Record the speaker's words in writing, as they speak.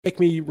make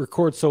me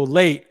record so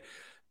late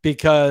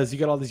because you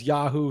got all these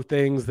Yahoo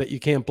things that you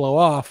can't blow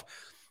off.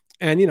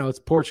 And, it's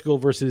Portugal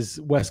versus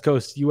West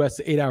Coast U.S.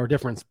 8-hour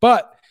difference.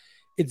 But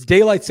it's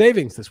daylight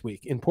savings this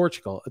week in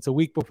Portugal. It's a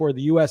week before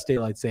the U.S.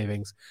 daylight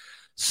savings.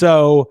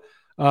 So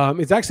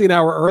it's actually an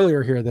hour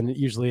earlier here than it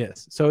usually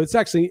is. So it's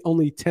actually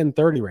only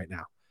 10:30 right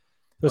now.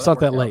 So it's not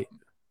that late.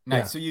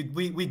 Nice. Yeah. So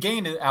we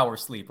gained an hour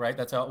sleep, right?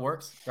 That's how it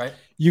works, right?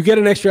 You get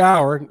an extra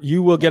hour.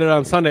 You will get it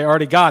on Sunday. I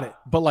already got it.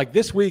 But like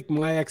this week,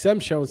 my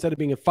XM show, instead of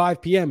being at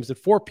 5 p.m., is at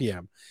 4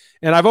 p.m.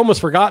 And I've almost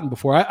forgotten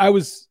before. I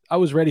was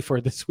ready for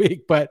it this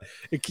week, but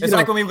it's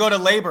like when we go to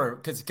labor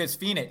because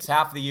Phoenix,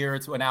 half the year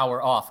it's an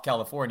hour off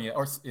California,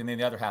 and then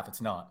the other half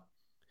it's not.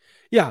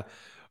 Yeah,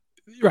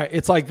 right.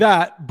 It's like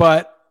that.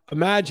 But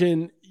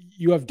imagine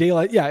you have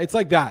daylight. Yeah, it's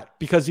like that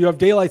because you have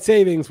daylight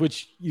savings,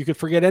 which you could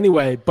forget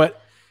anyway. But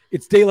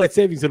it's daylight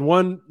savings in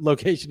one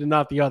location and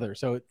not the other.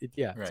 So it's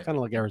kind of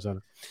like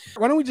Arizona.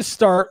 Why don't we just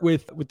start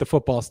with the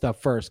football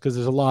stuff first? Because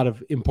there's a lot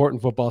of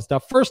important football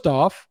stuff. First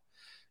off,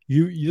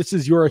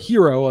 you're a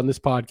hero on this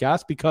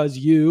podcast because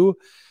you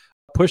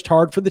pushed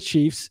hard for the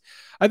Chiefs.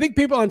 I think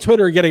people on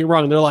Twitter are getting it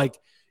wrong. They're like,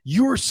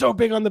 you were so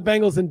big on the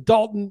Bengals and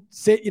Dalton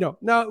said,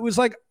 no, it was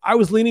like I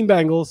was leaning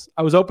Bengals.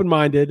 I was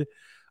open-minded.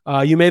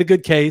 You made a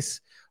good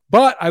case.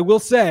 But I will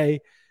say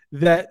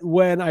that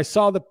when I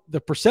saw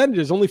the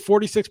percentages, only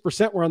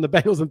 46% were on the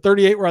Bengals and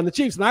 38% were on the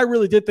Chiefs. And I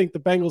really did think the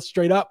Bengals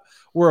straight up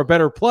were a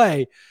better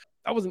play.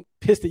 I wasn't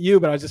pissed at you,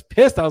 but I was just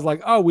pissed. I was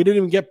like, oh, we didn't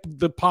even get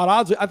the pot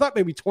odds. I thought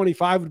maybe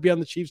 25 would be on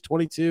the Chiefs,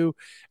 22,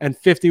 and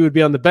 50 would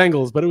be on the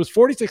Bengals. But it was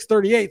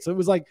 46-38, so it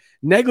was like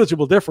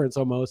negligible difference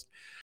almost.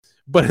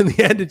 But in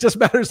the end, it just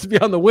matters to be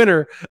on the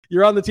winner.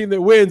 You're on the team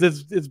that wins.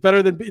 It's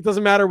better than – it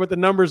doesn't matter what the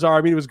numbers are.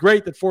 I mean, it was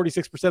great that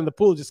 46% of the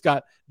pool just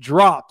got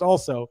dropped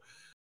also.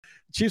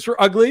 Chiefs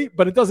were ugly,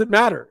 but it doesn't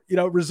matter.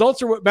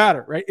 Results are what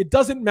matter, right? It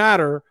doesn't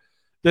matter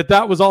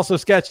that was also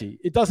sketchy.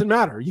 It doesn't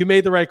matter. You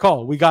made the right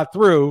call. We got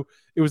through.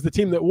 It was the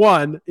team that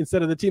won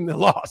instead of the team that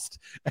lost.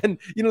 And,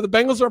 the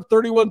Bengals are up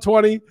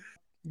 31-20.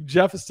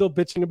 Jeff is still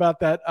bitching about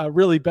that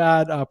really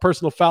bad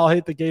personal foul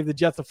hit that gave the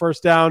Jets a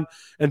first down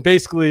and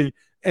basically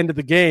ended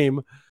the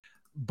game.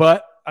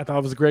 But I thought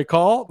it was a great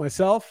call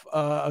myself.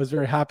 I was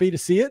very happy to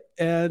see it.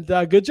 And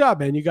good job,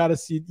 man. You got to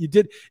see. You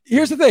did.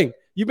 Here's the thing.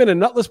 You've been a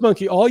nutless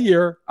monkey all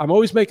year. I'm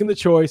always making the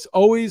choice,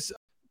 always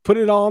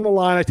putting it all on the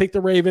line. I take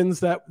the Ravens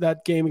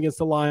that game against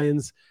the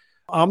Lions.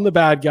 I'm the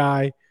bad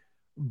guy.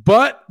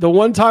 But the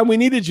one time we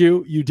needed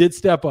you, you did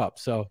step up.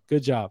 So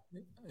good job.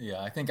 Yeah,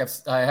 I think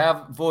I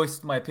have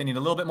voiced my opinion a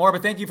little bit more,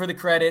 but thank you for the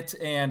credit.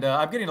 And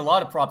I'm getting a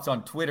lot of props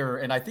on Twitter,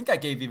 and I think I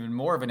gave even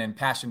more of an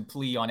impassioned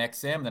plea on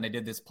XM than I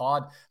did this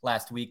pod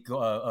last week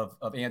of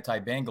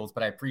anti-Bengals,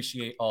 but I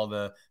appreciate all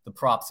the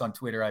props on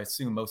Twitter. I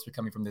assume most are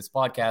coming from this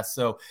podcast.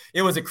 So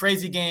it was a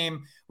crazy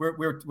game.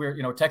 We're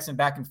texting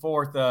back and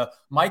forth.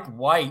 Mike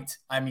White,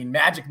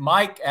 Magic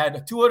Mike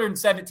had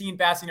 217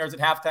 passing yards at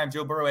halftime.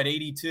 Joe Burrow had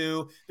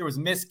 82. There was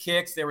missed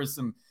kicks. There was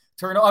some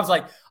turnover. I was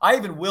like, I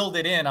even willed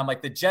it in. I'm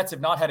like, the Jets have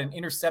not had an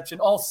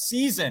interception all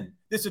season.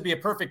 This would be a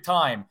perfect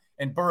time.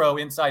 And Burrow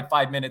inside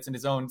 5 minutes in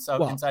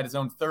inside his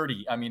own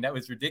 30. That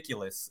was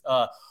ridiculous.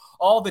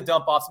 All the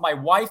dump offs. My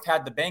wife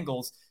had the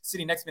Bengals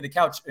sitting next to me on the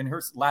couch in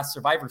her last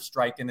survivor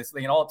strike and this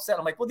thing, and all upset.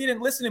 I'm like, well, you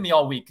didn't listen to me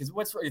all week because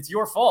it's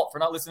your fault for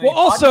not listening to me.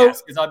 Also,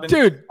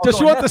 dude, does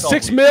she want the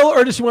 $6 million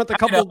or does she want the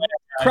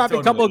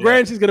couple of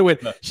grand she's going to win?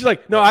 She's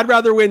like, no, I'd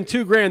rather win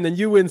 $2,000 than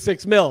you win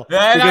 $6 million.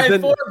 And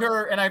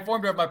I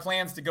informed her of my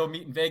plans to go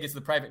meet in Vegas,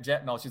 the private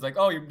jet and all. She's like,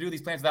 oh, you do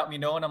these plans without me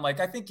knowing? I'm like,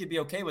 I think you'd be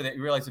okay with it.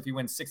 You realize if you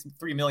win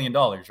 $3 million,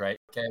 right?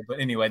 Okay.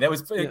 But anyway, that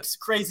was a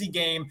crazy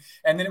game.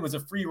 And then it was a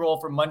free roll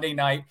for Monday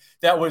night.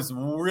 That was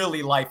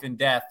really life and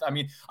death.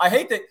 I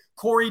hate that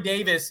Corey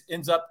Davis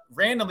ends up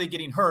randomly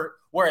getting hurt,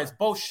 whereas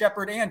both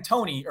Shepard and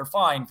Tony are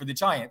fine for the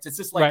Giants. It's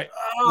just like, right.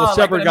 Well,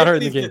 Shepard got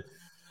hurt in the game.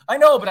 I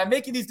know, but I'm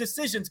making these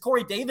decisions.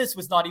 Corey Davis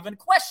was not even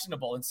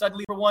questionable, and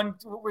suddenly for one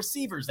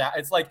receivers that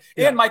it's like,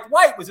 and Mike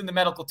White was in the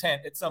medical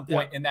tent at some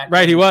point in that.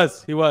 Right, game.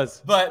 He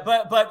was.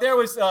 But there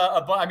was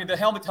the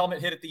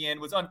helmet hit at the end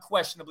was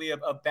unquestionably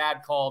a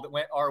bad call that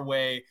went our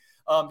way.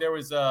 There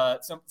was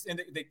some in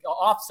the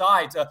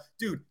offsides.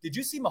 Dude, did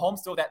you see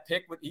Mahomes throw that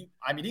pick? He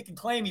can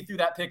claim he threw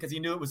that pick because he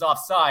knew it was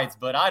offsides,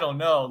 but I don't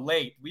know.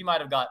 Late, we might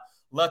have got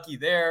lucky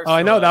there. Oh,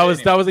 I know that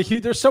was a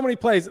huge. There's so many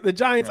plays. The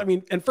Giants,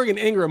 and friggin'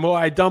 Ingram, who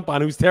I dump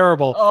on, who's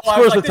terrible,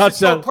 scores a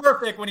touchdown. So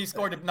perfect when he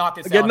scored to knock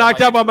us out. Get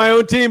knocked out by my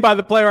own team by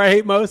the player I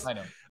hate most. I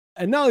know.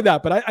 And not only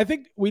that, but I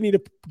think we need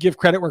to give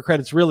credit where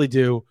credit's really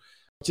due.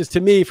 Just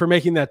to me for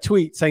making that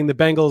tweet saying the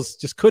Bengals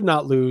just could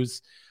not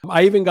lose.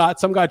 I even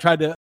got some guy tried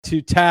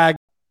to tag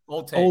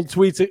old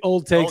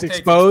takes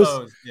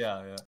exposed.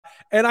 Yeah.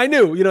 And I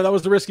knew, that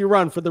was the risky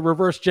run for the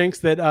reverse jinx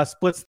that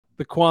splits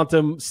the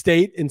quantum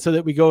state. And so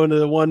that we go into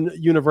the one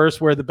universe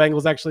where the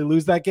Bengals actually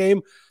lose that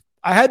game.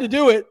 I had to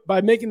do it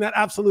by making that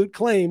absolute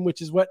claim,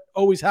 which is what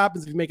always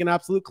happens if you make an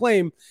absolute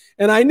claim.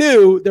 And I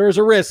knew there was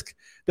a risk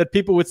that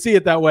people would see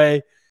it that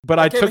way. but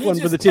I took one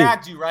for the team.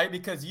 Tagged you, right?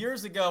 Because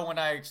years ago when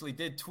I actually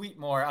did tweet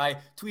more, I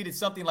tweeted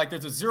something like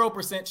there's a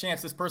 0%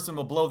 chance this person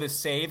will blow this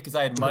save because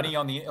I had money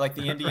on the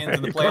Indians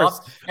in the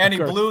playoffs. And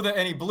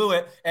he blew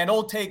it. And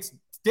Old Takes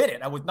did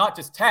it. I was not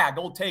just tagged.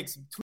 Old Takes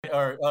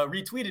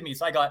retweeted me.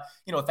 So I got,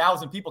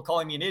 1,000 people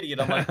calling me an idiot.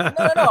 I'm like,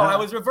 no, I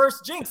was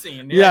reverse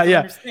jinxing. Yeah.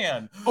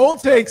 Understand.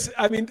 Old Takes.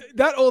 I mean,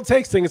 that Old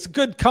Takes thing, it's a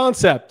good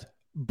concept,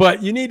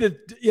 but you need to,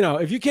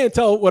 if you can't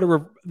tell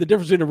the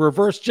difference between a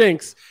reverse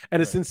jinx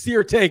and a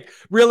sincere take,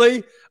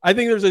 really, I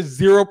think there's a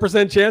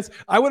 0% chance.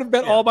 I would have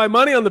bet all my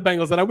money on the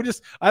Bengals, and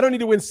I don't need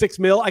to win $6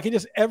 million. I can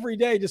just every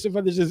day,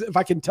 if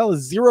I can tell a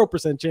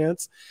 0%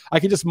 chance, I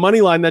can just money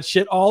line that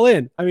shit all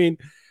in. I mean,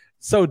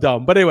 so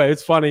dumb. But anyway,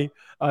 it's funny.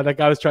 That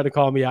guy was trying to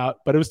call me out,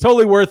 but it was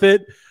totally worth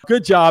it.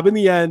 Good job. In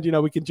the end,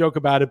 we can joke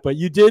about it, but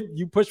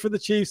you pushed for the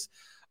Chiefs.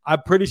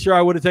 I'm pretty sure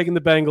I would have taken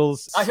the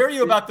Bengals. I hear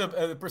you about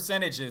the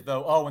percentages,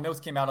 though. Oh, when those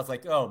came out, I was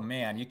like, oh,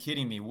 man, you're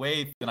kidding me.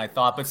 Way than I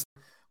thought. But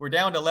we're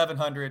down to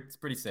 1,100. It's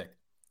pretty sick.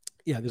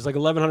 Yeah, there's like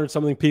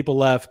 1,100-something people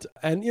left.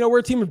 And, we're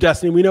a team of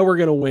destiny. We know we're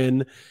going to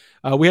win.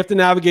 We have to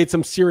navigate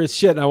some serious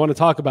shit, and I want to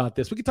talk about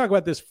this. We can talk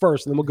about this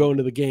first, and then we'll go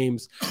into the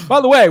games.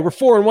 By the way, we're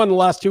 4-1 the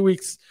last 2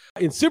 weeks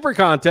in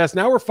SuperContest.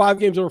 Now we're 5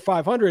 games over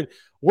 500.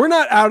 We're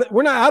not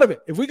out of it.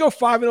 If we go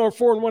 5-0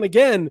 or 4-1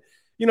 again,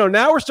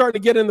 now we're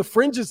starting to get in the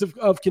fringes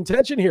of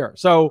contention here.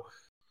 So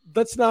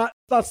let's not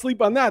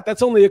sleep on that.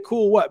 That's only a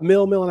cool, $1.5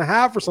 million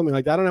or something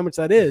like that. I don't know how much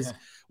that is.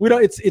 We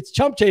don't. It's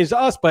chump change to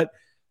us, but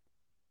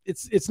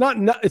it's not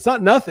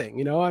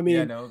nothing. I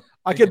mean,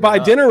 I could buy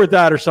dinner with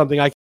that or something.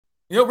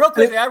 Real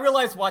quickly, I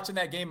realized watching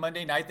that game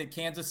Monday night that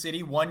Kansas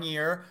City 1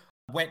 year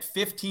went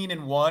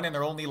 15-1, and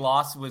their only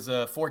loss was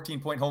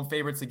 14-point home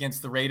favorites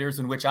against the Raiders,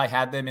 in which I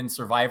had them in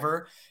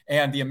Survivor.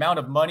 And the amount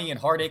of money and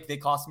heartache they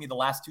cost me the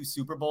last 2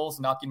 Super Bowls,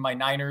 knocking my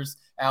Niners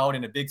out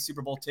in a big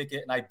Super Bowl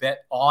ticket, and I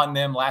bet on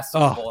them last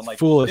Super Bowl. I'm like,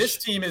 foolish.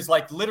 This team is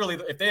like literally,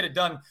 if they had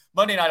done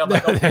Monday night, I'm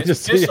like, okay, it's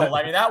official. Yeah.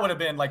 I mean, that would have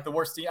been like the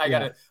worst team. I got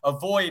to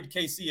avoid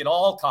KC at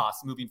all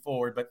costs moving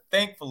forward, but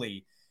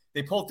thankfully,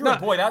 they pulled through.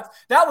 Boy, that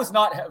was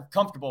not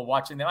comfortable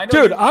watching them.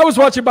 I was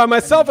watching by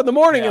myself in the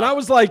morning, and I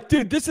was like,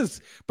 dude, this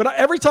is. But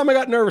every time I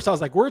got nervous, I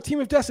was like, we're a team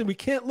of destiny. We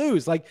can't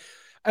lose. Like,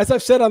 as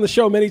I've said on the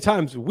show many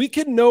times, we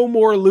could no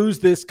more lose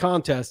this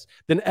contest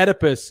than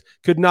Oedipus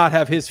could not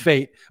have his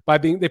fate by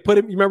being. They put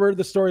him. You remember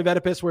the story of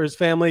Oedipus, where his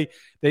family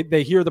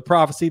they hear the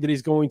prophecy that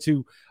he's going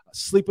to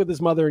sleep with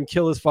his mother and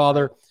kill his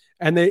father,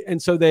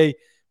 and so they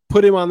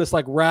put him on this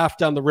like raft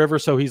down the river,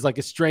 so he's like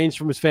estranged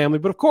from his family.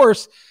 But of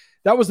course,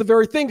 that was the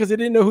very thing, because they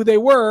didn't know who they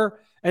were.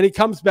 And he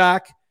comes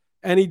back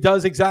and he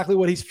does exactly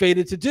what he's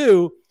fated to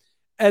do.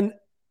 And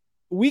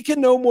we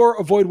can no more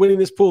avoid winning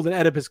this pool than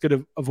Oedipus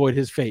could avoid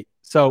his fate.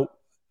 So,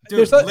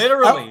 dude,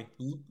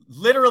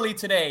 literally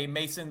today,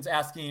 Mason's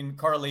asking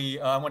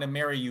Carly, I want to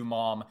marry you,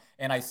 Mom.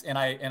 And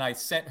I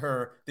sent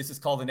her, this is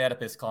called an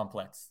Oedipus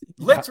complex.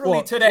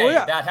 Literally today,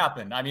 that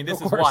happened. I mean, this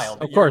is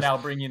wild. You're now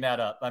bringing that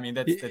up. I mean,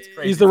 that's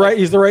crazy. He's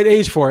the right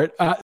age for it.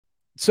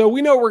 So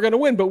we know we're going to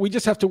win, but we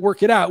just have to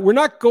work it out. We're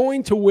not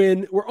going to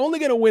win. We're only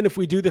going to win if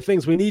we do the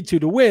things we need to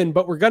win,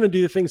 but we're going to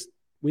do the things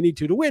we need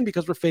to win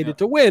because we're fated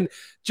to win.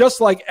 Just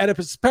like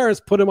Oedipus'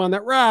 parents put him on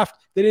that raft.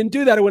 They didn't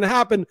do that. It wouldn't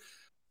happen.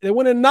 They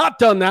wouldn't have not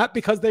done that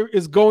because there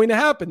is going to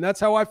happen.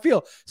 That's how I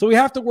feel. So we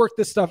have to work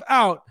this stuff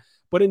out.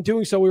 But in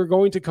doing so, we're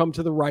going to come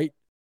to the right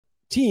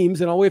teams,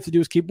 and all we have to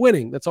do is keep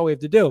winning. That's all we have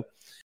to do.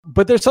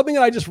 But there's something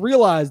that I just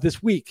realized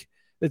this week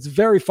that's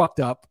very fucked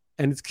up.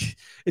 And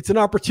it's an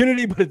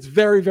opportunity, but it's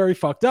very, very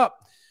fucked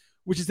up,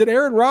 which is that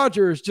Aaron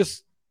Rodgers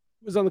just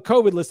was on the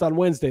COVID list on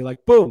Wednesday.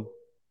 Like, boom,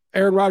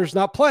 Aaron Rodgers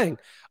not playing.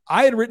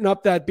 I had written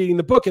up that beating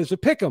the book as a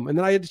pick 'em, and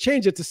then I had to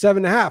change it to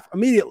 7.5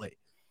 immediately.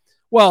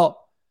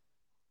 Well,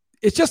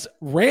 it's just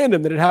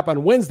random that it happened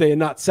on Wednesday and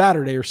not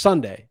Saturday or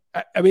Sunday.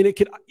 I mean, it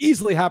could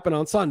easily happen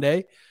on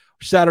Sunday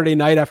or Saturday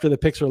night after the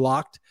picks are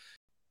locked.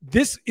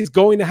 This is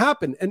going to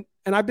happen.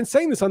 And I've been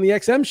saying this on the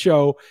XM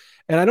show,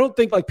 and I don't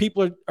think like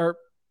people are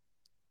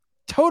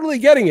totally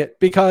getting it,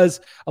 because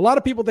a lot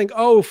of people think,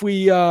 if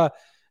we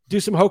do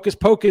some hocus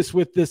pocus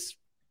with these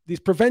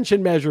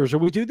prevention measures, or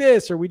we do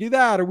this or we do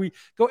that, or we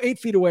go 8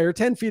 feet away or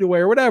 10 feet away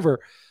or whatever.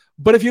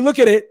 But if you look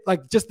at it,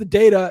 like just the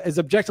data as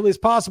objectively as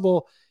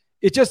possible,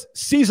 it's just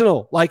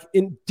seasonal. Like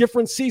in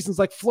different seasons,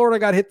 like Florida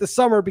got hit this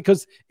summer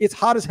because it's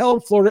hot as hell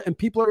in Florida and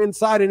people are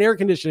inside in air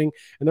conditioning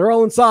and they're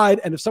all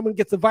inside. And if someone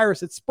gets the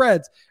virus, it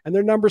spreads and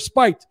their numbers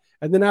spiked.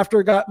 And then after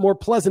it got more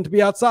pleasant to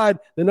be outside,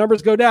 the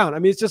numbers go down. I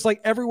mean, it's just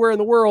like everywhere in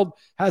the world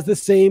has the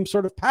same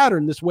sort of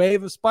pattern, this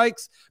wave of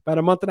spikes, about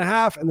a month and a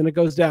half, and then it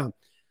goes down.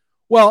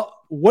 Well,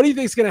 what do you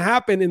think is going to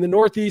happen in the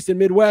Northeast and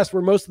Midwest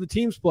where most of the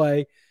teams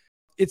play?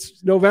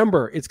 It's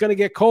November. It's going to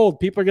get cold.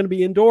 People are going to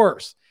be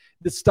indoors.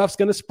 This stuff's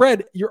going to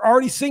spread. You're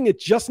already seeing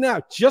it just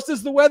now. Just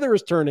as the weather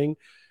is turning,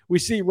 we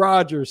see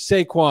Rodgers,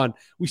 Saquon.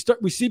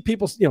 We see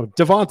people,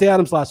 Devontae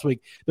Adams last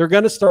week. They're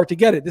going to start to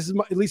get it. This is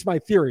at least my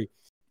theory.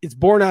 It's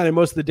borne out in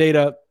most of the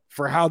data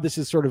for how this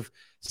is sort of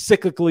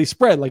cyclically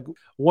spread. Like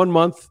 1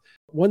 month,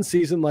 One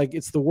season, like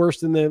it's the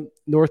worst in the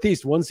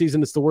Northeast. One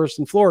season, it's the worst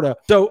in Florida.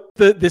 So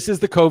this is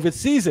the COVID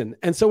season.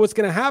 And so what's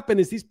going to happen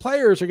is these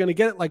players are going to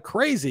get it like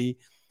crazy.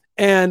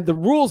 And the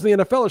rules in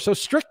the NFL are so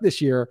strict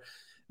this year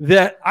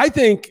that I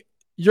think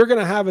you're going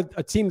to have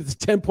a team that's a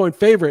 10-point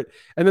favorite.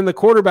 And then the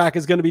quarterback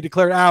is going to be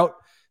declared out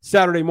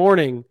Saturday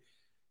morning.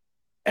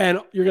 And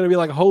you're going to be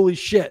like, holy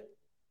shit.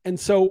 And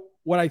so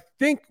what I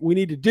think we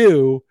need to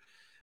do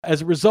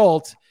as a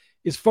result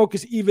is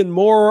focus even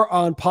more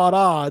on pod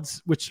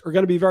odds, which are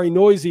going to be very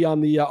noisy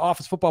on the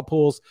office football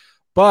pools,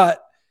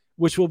 but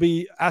which will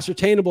be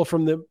ascertainable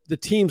from the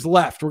teams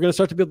left. We're going to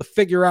start to be able to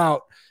figure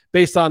out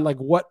based on like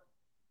what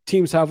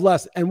teams have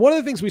less. And one of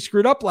the things we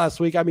screwed up last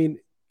week, I mean,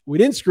 we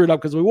didn't screw it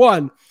up because we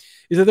won,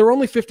 is that there were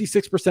only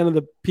 56% of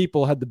the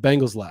people had the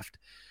Bengals left.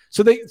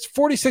 So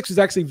 46 was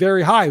actually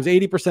very high. It was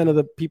 80% of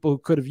the people who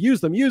could have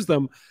used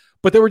them,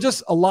 but there were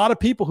just a lot of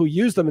people who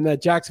used them in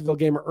that Jacksonville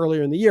game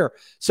earlier in the year.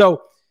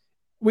 So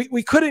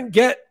we couldn't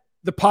get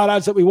the pot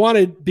odds that we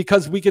wanted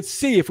because we could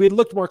see if we had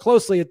looked more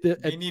closely at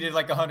you needed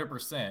like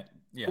 100%.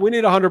 Yeah. We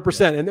need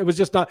 100%. And it was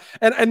just not,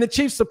 and the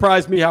Chiefs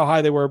surprised me how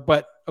high they were,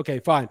 but okay,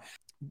 fine.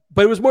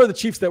 But it was more the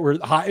Chiefs that were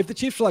high. If the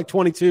Chiefs were like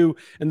 22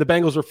 and the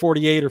Bengals were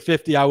 48 or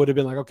 50, I would have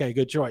been like, okay,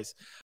 good choice.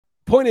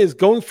 Point is,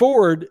 going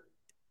forward,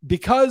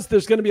 because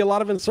there's going to be a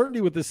lot of uncertainty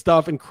with this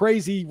stuff and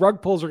crazy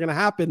rug pulls are going to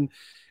happen,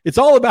 it's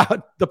all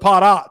about the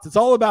pot odds. It's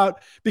all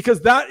about,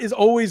 because that is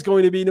always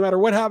going to be, no matter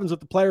what happens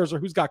with the players or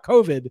who's got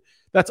COVID,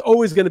 that's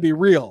always going to be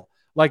real.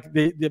 Like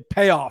the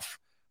payoff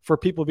for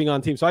people being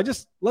on team. So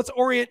let's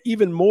orient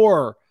even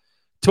more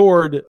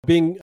toward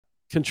being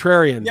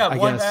contrarian.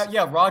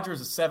 Yeah, Rodgers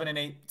is 7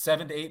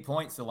 to 8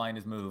 points. The line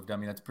has moved. I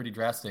mean, that's pretty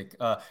drastic.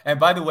 And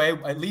by the way,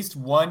 at least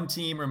one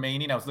team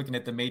remaining. I was looking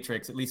at the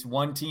matrix. At least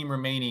one team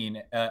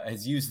remaining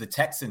has used the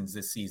Texans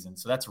this season.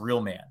 So that's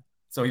real man.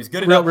 So he's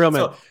good enough. Real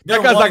man. So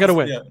that guy's not going to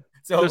win. Yeah.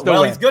 So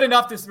he's good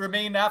enough to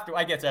remain after.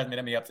 I guess that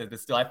made me upset, but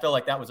still, I feel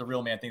like that was a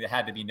real man thing that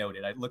had to be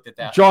noted. I looked at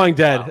that. Drawing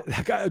dead. Wow.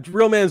 That guy,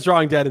 real man's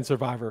drawing dead in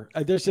Survivor.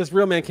 There's just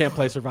real man can't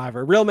play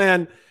Survivor. Real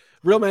man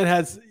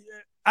has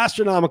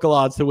astronomical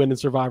odds to win in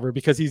Survivor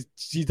because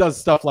he does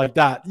stuff like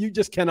that. You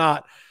just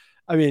cannot.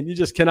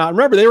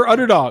 Remember, they were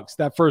underdogs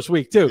that first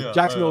week too. Yeah,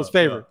 Jacksonville was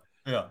favored.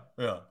 Yeah.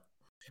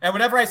 And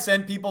whenever I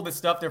send people this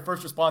stuff, their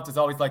first response is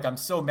always like, "I'm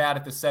so mad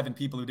at the 7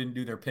 people who didn't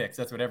do their picks."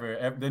 That's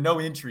whatever. The no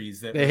entries.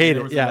 They hate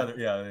it. Yeah.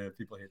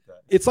 People hate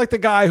that. It's like the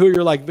guy who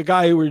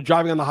you're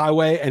driving on the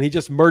highway and he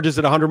just merges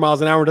at 100 miles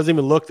an hour and doesn't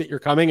even look that you're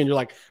coming, and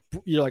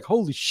you're like,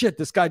 holy shit,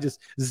 this guy just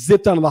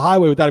zipped onto the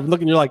highway without even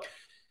looking. You're like,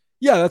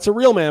 yeah, that's a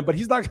real man, but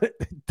he's not gonna.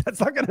 That's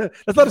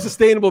not a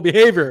sustainable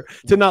behavior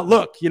to not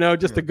look.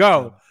 Just to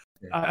go.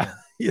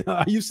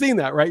 You've seen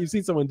that, right? You've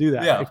seen someone do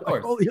that. Yeah, of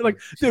course. You're like,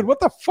 dude, what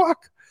the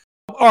fuck?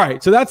 All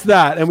right, so that's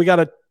that, and we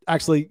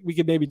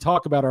could maybe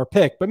talk about our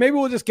pick, but maybe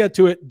we'll just get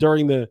to it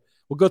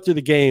we'll go through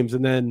the games,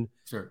 and then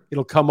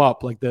It'll come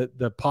up, like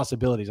the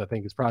possibilities. I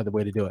think is probably the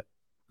way to do it.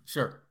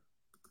 Sure.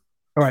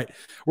 All right,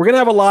 we're gonna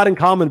have a lot in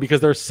common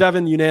because there's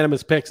 7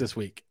 unanimous picks this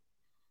week.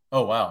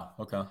 Oh wow,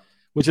 okay.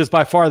 Which is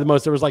by far the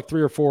most. There was like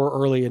 3 or 4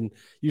 early, and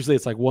usually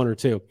it's like 1 or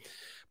 2.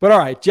 But all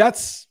right,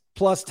 Jets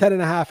plus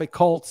 10.5 at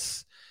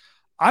Colts.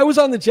 I was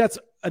on the Jets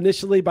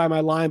initially by my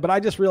line, but I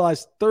just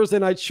realized Thursday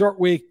night, short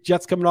week,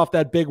 Jets coming off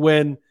that big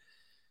win.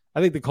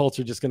 I think the Colts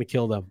are just going to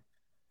kill them.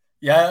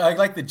 Yeah, I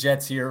like the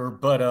Jets here,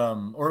 but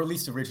or at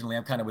least originally,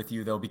 I'm kind of with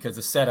you though, because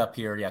the setup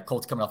here,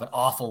 Colts coming off an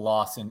awful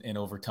loss in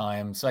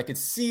overtime, so I could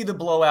see the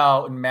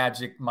blowout and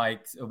Magic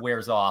Mike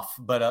wears off.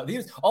 But he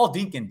was all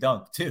dink and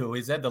dunk too.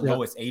 He's at the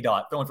lowest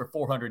ADOT, throwing for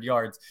 400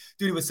 yards.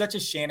 Dude, it was such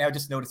a Shanahan. I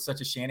just noticed such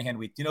a Shanahan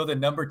week. The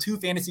number 2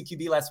 fantasy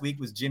QB last week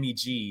was Jimmy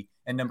G,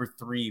 and number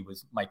 3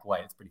 was Mike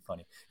White. It's pretty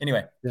funny.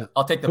 Anyway,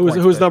 I'll take the points.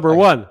 Who's number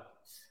 1?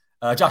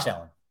 Josh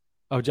Allen.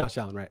 Oh, Josh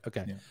Allen, right?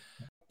 Okay. Yeah.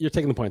 You're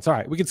taking the points. All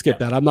right, we can skip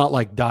that. I'm not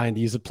like dying to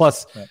use it.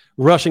 Plus,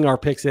 rushing our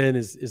picks in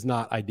is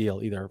not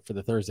ideal either for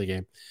the Thursday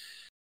game.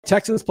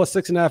 Texans plus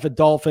 6.5 at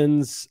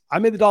Dolphins. I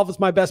made the Dolphins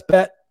my best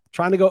bet.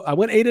 Trying to go. I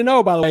went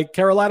 8-0, by the way.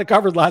 Carolina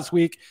covered last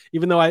week,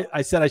 even though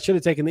I said I should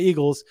have taken the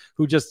Eagles,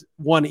 who just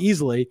won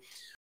easily.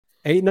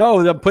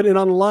 8-0. I'm putting it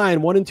on the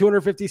line. 1 in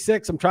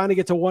 256. I'm trying to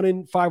get to 1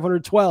 in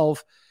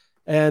 512,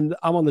 and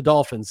I'm on the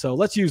Dolphins. So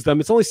let's use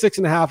them. It's only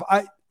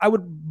 6.5. I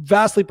would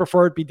vastly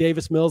prefer it be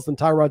Davis Mills than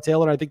Tyrod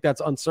Taylor. I think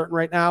that's uncertain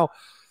right now.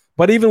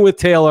 But even with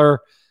Taylor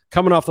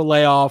coming off the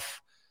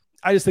layoff,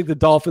 I just think the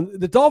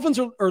Dolphins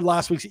are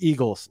last week's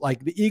Eagles.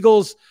 Like, the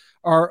Eagles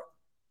are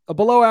a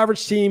below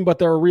average team, but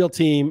they're a real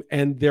team,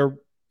 and they're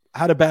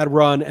had a bad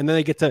run, and then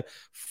they get to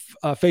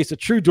face a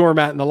true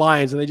doormat in the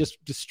Lions, and they just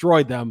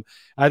destroyed them.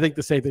 I think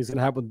the same thing's going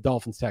to happen with the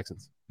Dolphins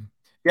Texans.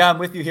 Yeah, I'm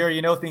with you here.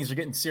 Things are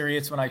getting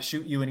serious when I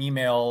shoot you an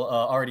email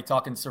already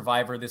talking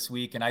Survivor this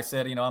week. And I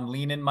said, I'm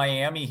leaning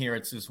Miami here.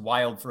 It's just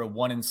wild for a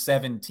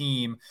 1-7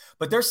 team.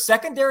 But their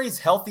secondary is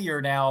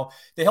healthier now.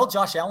 They held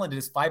Josh Allen to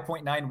his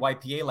 5.9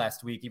 YPA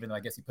last week, even though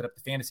I guess he put up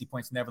the fantasy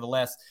points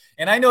nevertheless.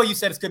 And I know you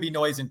said it's going to be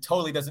noise and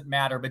totally doesn't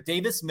matter. But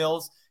Davis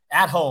Mills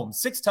at home,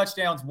 6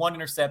 touchdowns, 1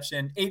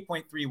 interception,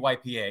 8.3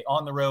 YPA.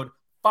 On the road,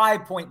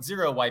 5.0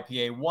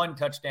 YPA, 1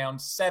 touchdown,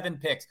 7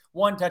 picks,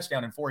 1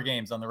 touchdown in 4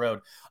 games on the road.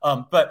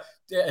 But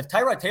if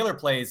Tyrod Taylor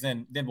plays,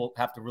 then we'll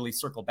have to really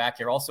circle back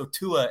here. Also,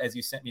 Tua, as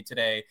you sent me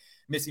today,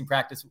 missing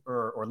practice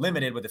or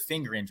limited with a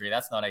finger injury.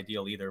 That's not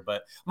ideal either.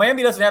 But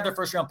Miami doesn't have their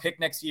first round pick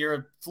next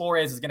year.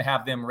 Flores is going to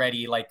have them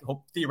ready. Like,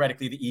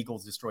 theoretically, the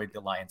Eagles destroyed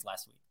the Lions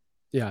last week.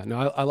 Yeah, no,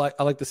 I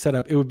like the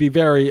setup. It would be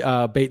very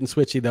bait and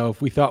switchy though if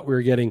we thought we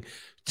were getting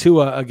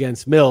Tua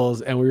against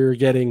Mills and we were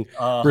getting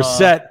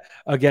Brissett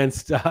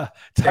against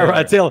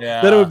Tyrod Taylor.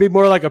 Yeah. Then it would be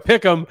more like a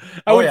pick'em.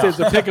 I wouldn't say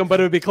it's a pick'em, but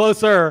it would be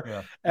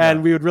closer,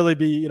 and we would really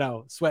be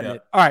sweating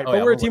it. All right,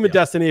 but we're a team of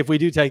destiny. If we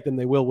do take them,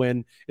 they will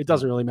win. It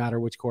doesn't really matter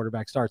which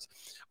quarterback starts.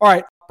 All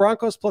right,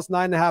 Broncos plus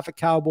 9.5 at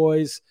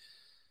Cowboys.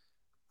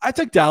 I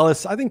took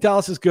Dallas. I think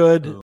Dallas is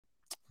good. Ooh.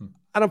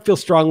 I don't feel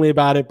strongly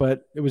about it,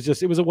 but it was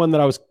a one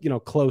that I was,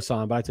 close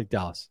on, but I took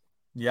Dallas.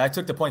 Yeah, I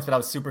took the points, but I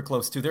was super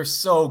close too. They're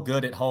so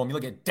good at home. You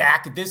look at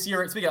Dak this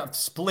year, speaking of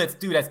splits,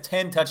 dude has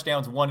 10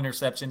 touchdowns, 1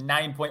 interception,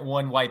 9.1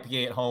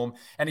 YPA at home,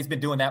 and he's been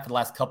doing that for the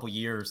last couple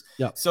years.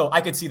 Yeah. So I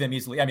could see them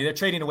easily. I mean, they're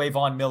trading away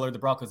Von Miller. The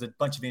Broncos, a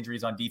bunch of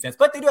injuries on defense,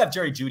 but they do have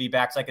Jerry Jeudy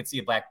back, so I could see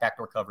a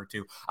backdoor cover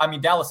too. I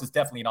mean, Dallas is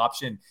definitely an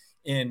option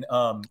in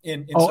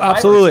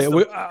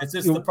absolutely. It's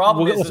just the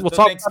problem we'll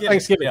talk about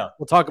Thanksgiving. Yeah.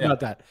 We'll talk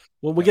about that.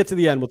 When we get to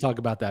the end, we'll talk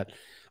about that.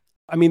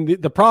 I mean,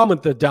 the problem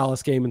with the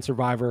Dallas game in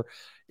Survivor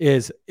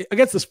is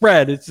against the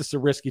spread, it's just a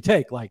risk you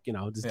take. Like,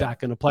 is Dak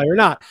going to play or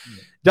not?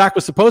 Dak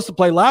was supposed to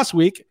play last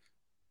week,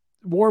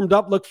 warmed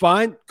up, looked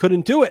fine,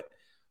 couldn't do it.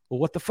 Well,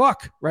 what the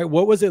fuck, right?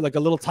 What was it? Like a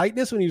little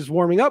tightness when he was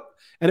warming up?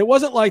 And it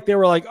wasn't like they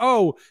were like,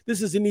 oh,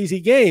 this is an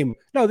easy game.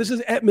 No, this is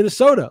at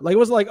Minnesota. Like, it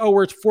wasn't like, oh,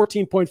 we're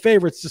 14-point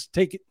favorites, just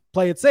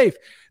play it safe.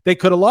 They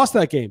could have lost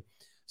that game.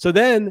 So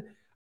then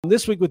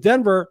this week with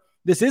Denver,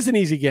 this is an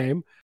easy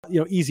game,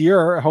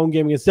 easier home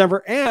game against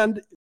Denver,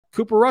 and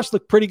Cooper Rush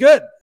looked pretty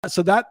good.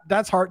 So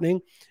that's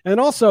heartening. And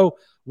also,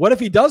 what if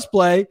he does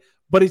play,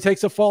 but he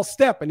takes a false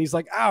step and he's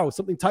like, ow,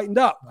 something tightened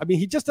up? I mean,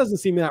 he just doesn't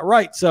seem that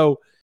right. So,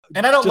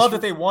 and I don't love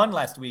that they won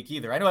last week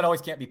either. I know it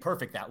always can't be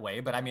perfect that way,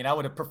 but I mean, I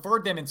would have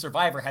preferred them in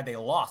Survivor had they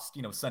lost,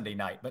 Sunday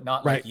night, but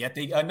not like yet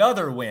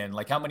another win.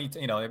 Like how many,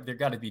 they're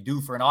got to be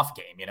due for an off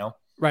game,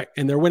 Right.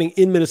 And they're winning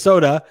in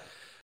Minnesota.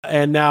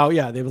 And now,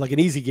 they have like an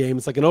easy game.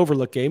 It's like an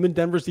overlook game, and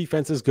Denver's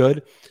defense is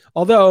good.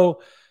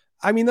 Although,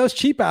 I mean, those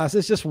cheap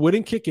asses just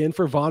wouldn't kick in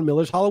for Von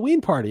Miller's Halloween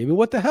party. I mean,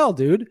 what the hell,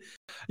 dude?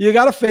 You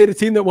got to fade a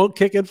team that won't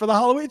kick in for the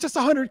Halloween. It's just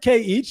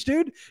 $100K each,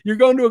 dude. You're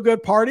going to a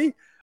good party.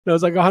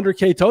 It's like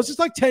 $100K toast. It's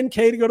like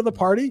 $10K to go to the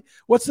party.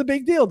 What's the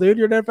big deal, dude?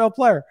 You're an NFL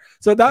player.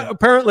 So that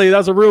apparently that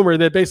was a rumor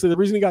that basically the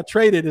reason he got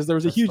traded is there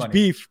was a huge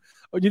beef.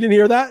 Oh, you didn't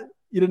hear that?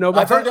 You didn't know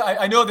about that?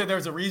 I know that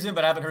there's a reason,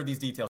 but I haven't heard these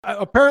details.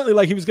 Apparently,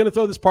 like he was going to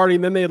throw this party,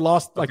 and then they had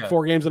lost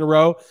 4 games in a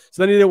row.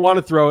 So then he didn't want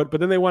to throw it, but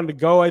then they wanted to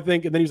go, I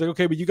think. And then he was like,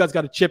 okay, but you guys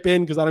got to chip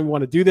in because I don't even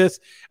want to do this.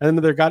 And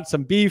then they got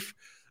some beef,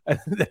 and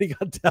then he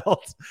got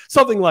dealt.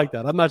 Something like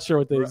that. I'm not sure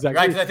what the exact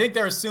right, because I think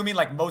they're assuming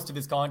like most of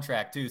his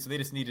contract too. So they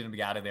just needed him to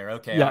be out of there.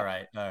 Okay, all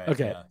right.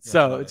 Okay,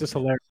 so it's just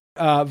hilarious.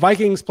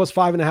 Vikings plus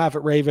 5.5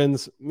 at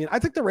Ravens. I mean, I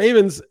think the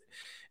Ravens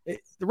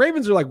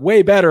are like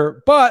way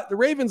better, but the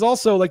Ravens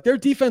also, like, their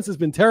defense has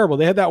been terrible.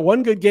 They had that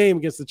one good game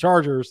against the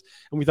Chargers,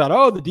 and we thought,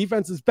 oh, the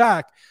defense is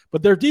back,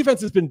 but their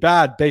defense has been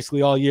bad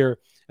basically all year,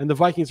 and the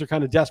Vikings are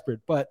kind of desperate,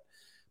 but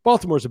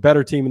Baltimore's a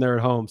better team and they're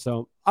at home.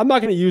 So I'm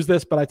not going to use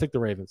this, but I took the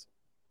Ravens.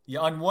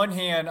 Yeah, on one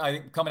hand, I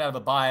think coming out of a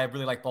bye, I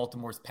really like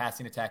Baltimore's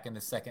passing attack in the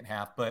second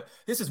half, but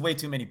this is way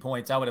too many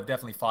points. I would have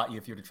definitely fought you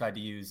if you would have tried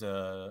to use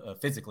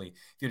physically, if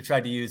you would have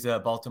tried to use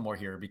Baltimore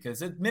here,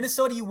 because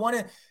Minnesota,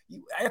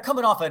 you're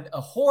coming off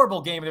a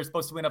horrible game. They're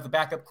supposed to win off the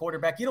backup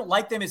quarterback. You don't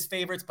like them as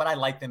favorites, but I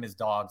like them as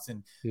dogs.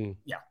 And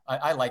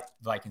I like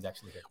Vikings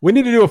actually. We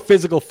need to do a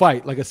physical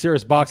fight, like a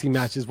serious boxing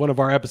match is one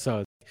of our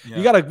episodes.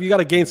 Yeah. You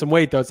gotta gain some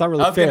weight though. It's not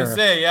really fair. I was gonna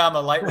say, I'm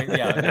a lightweight.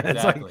 Yeah,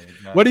 exactly.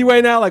 What do you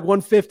weigh now? Like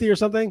 150 or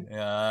something?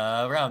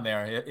 Yeah, around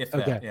there. If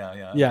okay. That.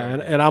 Yeah. Yeah,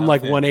 and I'm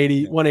like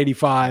 180,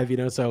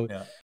 185. So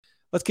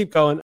let's keep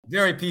going.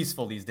 Very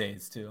peaceful these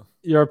days too.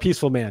 You're a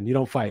peaceful man. You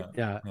don't fight.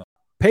 Yeah.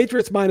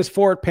 Patriots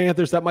 -4 at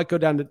Panthers. That might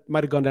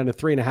have gone down to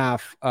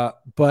 3.5.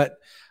 But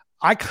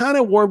I kind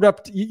of warmed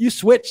up. You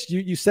switched.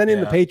 You sent in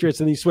the Patriots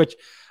and you switched.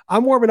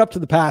 I'm warming up to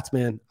the Pats,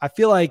 man. I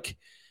feel like.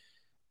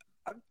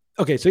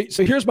 Okay, so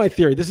here's my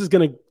theory. This is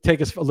going to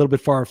take us a little bit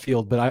far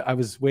afield, but I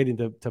was waiting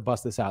to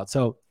bust this out.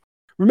 So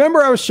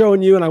remember I was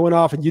showing you and I went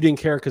off and you didn't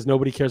care because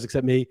nobody cares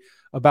except me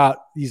about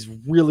these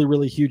really,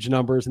 really huge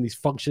numbers and these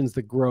functions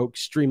that grow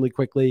extremely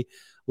quickly,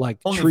 like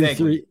only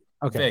three.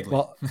 Okay, vaguely.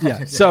 Well,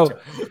 yeah.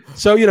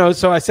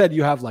 So I said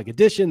you have like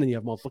addition, then you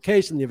have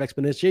multiplication, then you have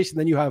exponentiation,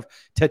 then you have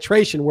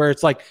tetration, where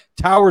it's like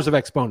towers of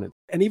exponent.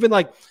 And even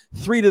like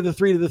 3 to the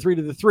 3 to the 3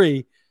 to the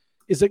 3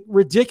 is a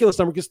ridiculous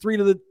number because 3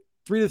 to the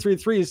 3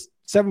 is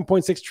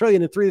 7.6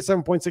 trillion, and 3 to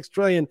 7.6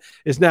 trillion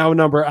is now a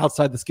number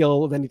outside the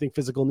scale of anything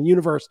physical in the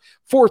universe.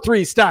 4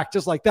 3 stacked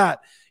just like that.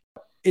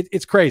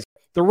 It's crazy.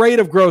 The rate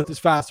of growth is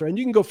faster, and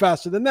you can go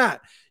faster than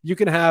that. You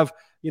can have,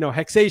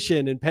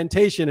 hexation and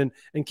pentation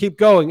and keep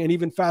going, and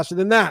even faster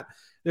than that.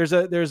 there's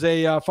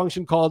a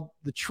function called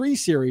the tree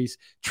series.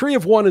 Tree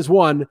of 1 is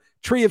 1.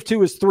 Tree of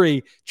 2 is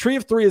 3. Tree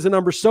of 3 is a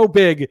number so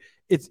big,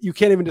 you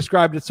can't even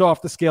describe it. It's so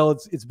off the scale.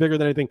 It's bigger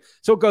than anything.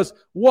 So it goes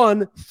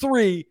 1,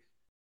 3,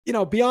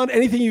 beyond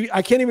anything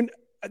I can't even,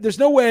 there's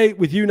no way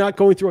with you not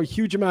going through a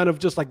huge amount of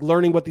just like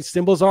learning what these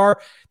symbols are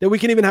that we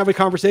can even have a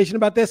conversation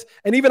about this.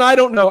 And even I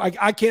don't know,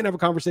 I can't have a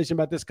conversation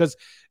about this because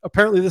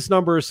apparently this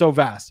number is so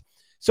vast.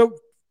 So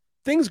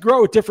things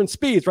grow at different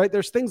speeds, right?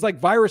 There's things like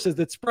viruses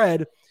that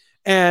spread.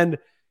 And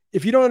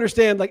if you don't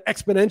understand like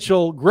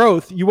exponential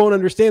growth, you won't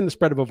understand the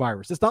spread of a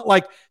virus. It's not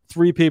like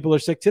 3 people are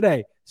sick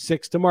today,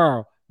 6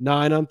 tomorrow,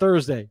 9 on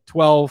Thursday,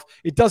 12.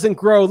 It doesn't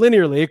grow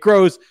linearly. It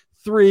grows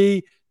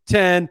 3,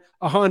 10,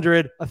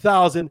 100,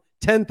 1,000,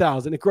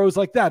 10,000. It grows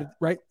like that,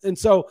 right? And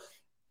so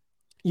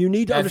you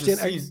need to understand.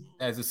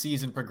 As the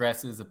season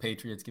progresses, the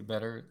Patriots get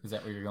better. Is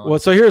that where you're going?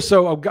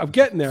 Well, I'm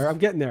getting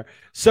there.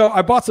 So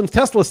I bought some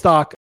Tesla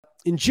stock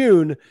in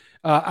June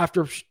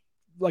after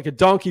like a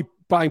donkey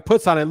buying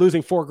puts on it,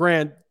 losing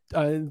 $4,000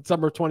 in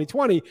summer of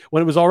 2020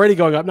 when it was already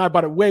going up. Now I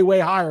bought it way, way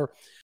higher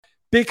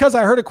because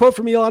I heard a quote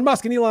from Elon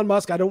Musk. And Elon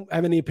Musk, I don't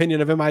have any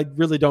opinion of him. I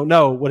really don't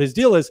know what his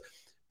deal is.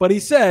 But he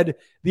said,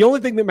 the only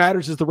thing that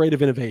matters is the rate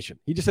of innovation.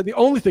 He just said the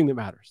only thing that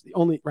matters,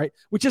 right?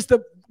 Which is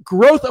the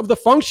growth of the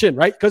function,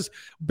 right? Because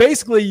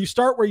basically you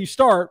start where you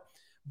start,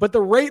 but the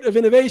rate of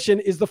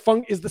innovation is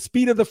the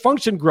speed of the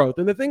function growth.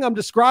 And the thing I'm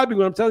describing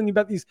when I'm telling you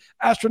about these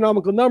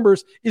astronomical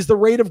numbers is the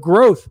rate of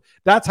growth.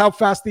 That's how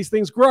fast these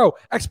things grow.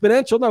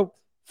 Exponential, no,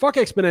 fuck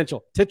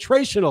exponential,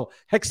 tetrational,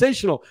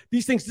 hexational.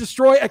 These things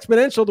destroy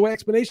exponential the way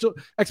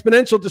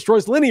exponential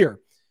destroys linear.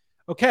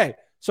 Okay.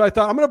 So I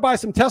thought I'm going to buy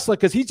some Tesla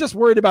because he's just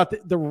worried about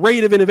the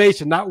rate of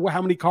innovation, not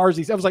how many cars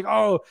I was like,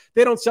 oh,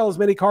 they don't sell as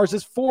many cars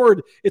as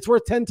Ford. It's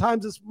worth 10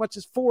 times as much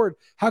as Ford.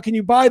 How can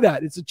you buy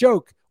that? It's a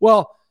joke.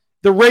 Well,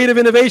 the rate of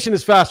innovation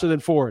is faster than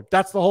Ford.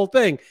 That's the whole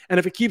thing. And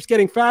if it keeps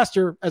getting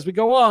faster as we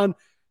go on,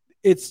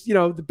 it's,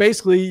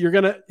 basically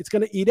it's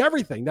going to eat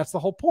everything. That's the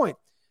whole point.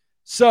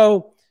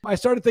 So I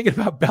started thinking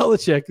about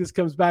Belichick. This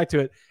comes back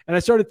to it. And I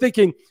started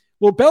thinking,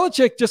 well,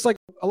 Belichick, just like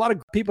a lot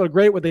of people are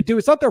great at what they do,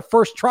 it's not their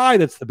first try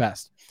that's the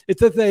best. It's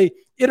that they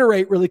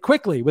iterate really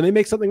quickly. When they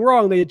make something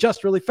wrong, they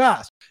adjust really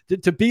fast.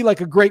 To be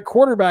like a great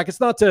quarterback, it's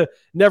not to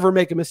never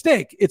make a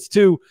mistake. It's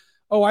to,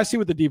 oh, I see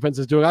what the defense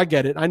is doing. I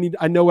get it.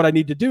 I know what I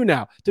need to do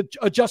now. To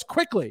adjust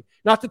quickly,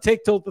 not to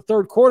take till the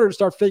third quarter to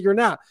start figuring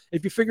out.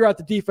 If you figure out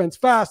the defense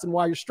fast and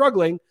why you're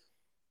struggling,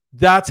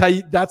 that's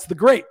the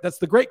great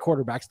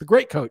quarterbacks, the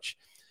great coach.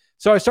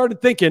 So I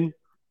started thinking,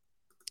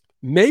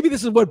 maybe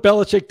this is what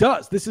Belichick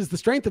does. This is the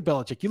strength of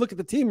Belichick. You look at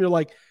the team, you're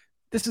like,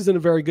 this isn't a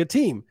very good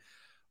team.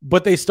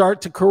 But they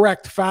start to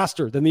correct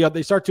faster than the other.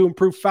 They start to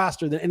improve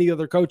faster than any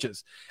other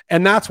coaches.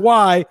 And that's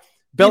why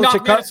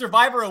Belichick got a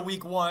Survivor of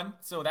week 1,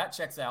 so that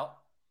checks out.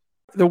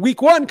 The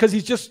week 1, because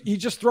he's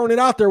just thrown it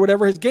out there,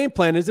 whatever his game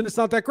plan is, and it's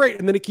not that great.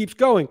 And then it keeps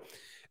going.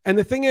 And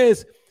the thing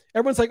is,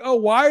 everyone's like, oh,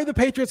 why are the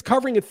Patriots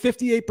covering at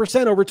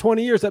 58% over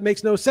 20 years? That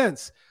makes no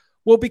sense.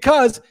 Well,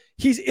 because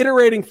he's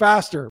iterating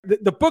faster.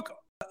 The book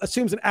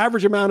assumes an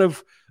average amount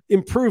of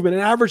improvement,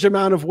 an average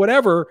amount of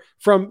whatever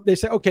they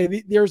say,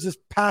 okay, there's this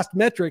past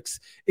metrics.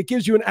 It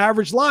gives you an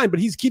average line, but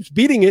he keeps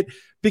beating it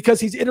because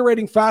he's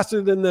iterating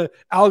faster than the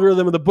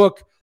algorithm of the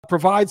book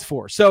provides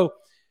for. So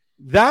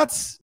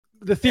that's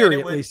the theory,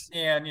 at least.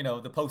 And,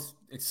 the post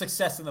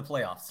success in the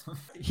playoffs.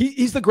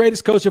 He's the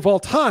greatest coach of all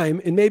time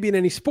and maybe in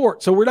any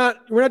sport. So we're not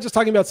just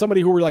talking about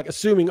somebody who we're like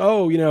assuming,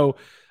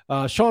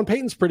 Sean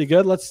Payton's pretty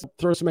good. Let's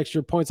throw some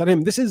extra points on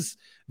him. This is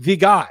the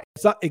guy.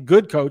 It's not a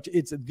good coach.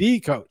 It's the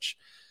coach.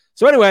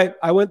 So anyway,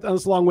 I went on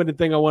this long-winded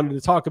thing I wanted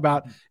to talk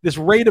about, this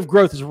rate of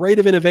growth, this rate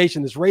of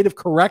innovation, this rate of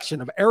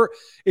correction, of error.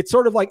 It's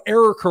sort of like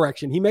error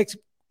correction. He makes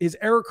his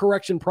error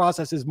correction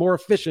process is more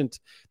efficient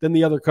than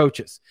the other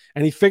coaches.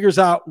 And he figures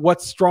out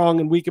what's strong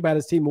and weak about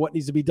his team and what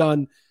needs to be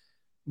done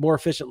more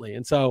efficiently.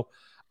 And so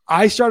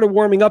I started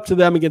warming up to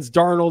them against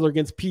Darnold or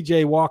against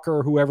PJ Walker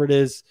or whoever it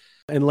is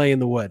and laying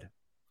the wood.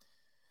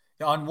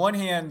 On one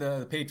hand,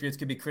 the Patriots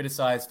could be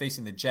criticized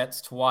facing the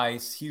Jets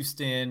twice,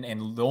 Houston,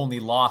 and the only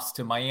loss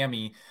to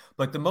Miami.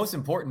 But the most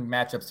important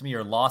matchups to me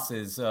are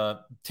losses.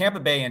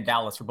 Tampa Bay and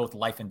Dallas were both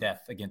life and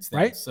death against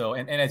them. Right. So,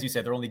 and as you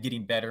said, they're only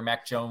getting better.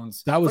 Mac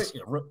Jones,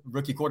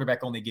 rookie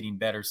quarterback, only getting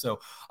better. So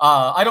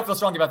I don't feel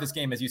strongly about this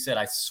game. As you said,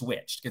 I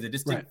switched because it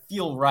just didn't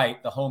feel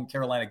right. The home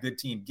Carolina good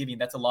team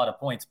that's a lot of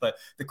points, but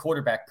the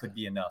quarterback could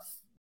be enough.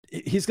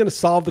 He's going to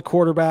solve the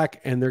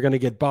quarterback and they're going to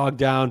get bogged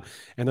down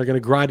and they're going to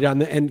grind it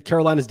out. And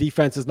Carolina's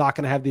defense is not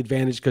going to have the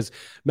advantage because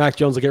Mac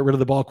Jones will get rid of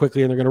the ball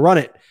quickly and they're going to run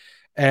it.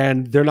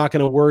 And they're not going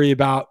to worry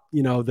about,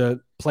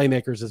 the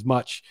playmakers as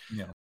much.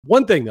 Yeah.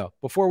 One thing though,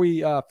 before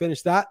we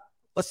finish that,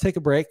 let's take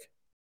a break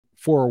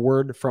for a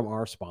word from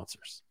our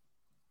sponsors.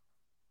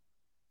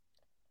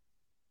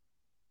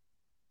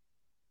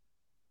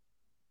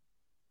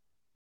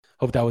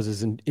 Hope that was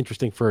as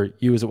interesting for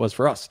you as it was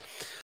for us.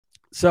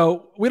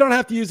 So we don't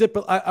have to use it,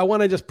 but I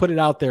want to just put it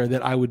out there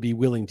that I would be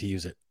willing to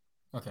use it.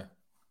 Okay.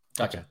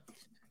 Gotcha. Okay.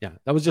 Yeah.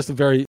 That was just a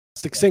very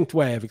succinct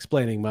way of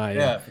explaining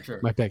my, for sure.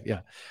 my pick.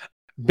 Yeah.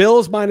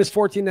 Bills minus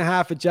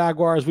 14.5 at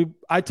Jaguars.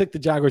 I took the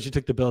Jaguars. You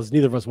took the Bills.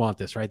 Neither of us want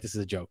this, right? This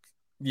is a joke.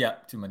 Yeah,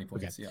 too many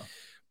points. Okay. Yeah.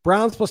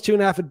 Browns plus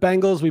 2.5 at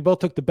Bengals. We both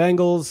took the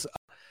Bengals.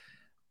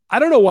 I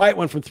don't know why it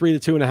went from 3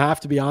 to 2.5,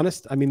 to be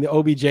honest. I mean, the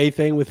OBJ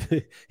thing with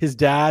his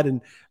dad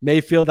and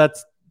Mayfield, that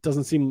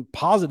doesn't seem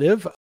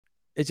positive.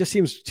 It just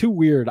seems too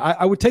weird.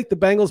 I would take the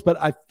Bengals,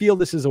 but I feel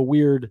this is a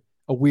weird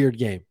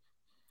game.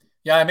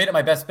 Yeah, I made it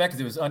my best bet because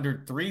it was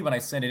under 3 when I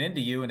sent it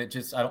into you, and I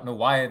don't know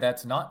why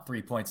that's not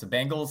 3 points. The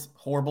Bengals,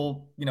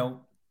 horrible,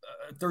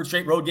 third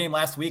straight road game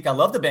last week. I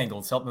love the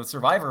Bengals, helping the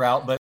Survivor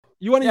out, but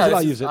you want to use it,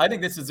 I'll use it. I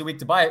think this is the week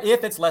to buy it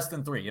if it's less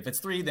than 3. If it's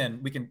 3,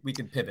 then we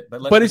can pivot.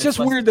 But it's just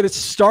weird that it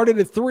started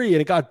at 3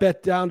 and it got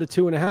bet down to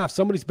 2.5.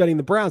 Somebody's betting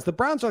the Browns. The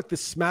Browns are like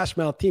this smash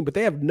mouth team, but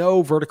they have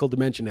no vertical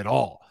dimension at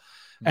all.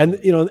 And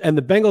and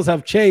the Bengals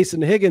have Chase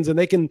and Higgins, and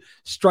they can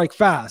strike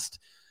fast.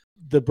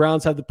 The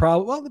Browns have the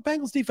problem. Well, the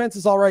Bengals defense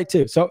is all right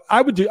too. So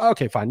I would do.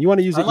 Okay, fine. You want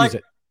to use it? Use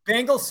it.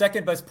 Bengals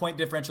second best point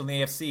differential in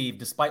the AFC,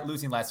 despite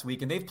losing last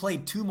week, and they've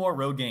played 2 more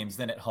road games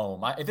than at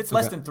home. If it's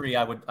less than 3,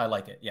 I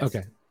like it. Yes.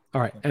 Okay. All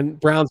right. And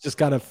Browns just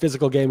got a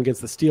physical game against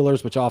the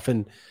Steelers, which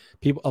often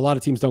a lot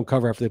of teams don't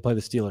cover after they play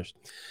the Steelers.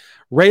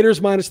 Raiders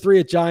minus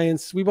 3 at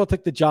Giants. We both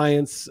took the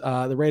Giants.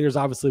 The Raiders,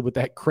 obviously, with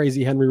that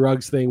crazy Henry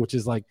Ruggs thing, which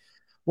is like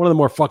one of the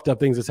more fucked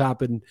up things that's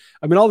happened.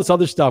 I mean, all this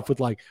other stuff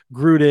with like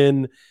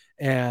Gruden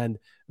and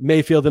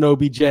Mayfield and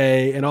OBJ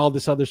and all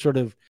this other sort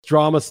of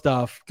drama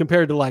stuff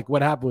compared to like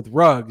what happened with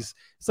Ruggs.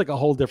 It's like a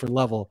whole different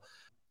level.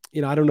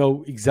 I don't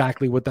know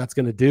exactly what that's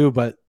going to do,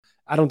 but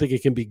I don't think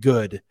it can be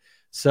good.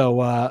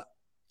 So,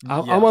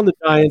 I'm on the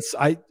Giants.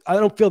 I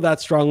don't feel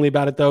that strongly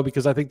about it though,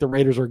 because I think the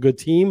Raiders are a good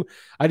team.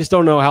 I just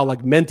don't know how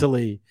like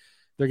mentally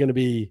they're going to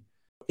be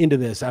into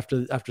this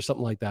after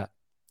something like that.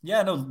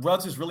 Yeah, no,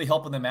 Ruggs was really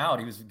helping them out.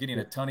 He was getting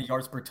a ton of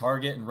yards per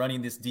target and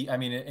running this deep. I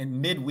mean,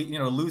 in midweek,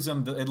 lose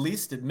them at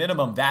least at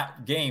minimum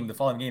that game, the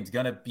following game is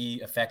going to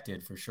be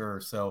affected for sure.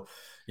 So,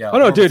 yeah. Oh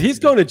no, dude, he's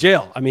going to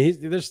jail. I mean,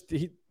 they're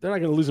not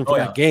going to lose him for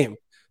that game.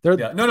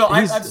 No,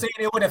 I'm saying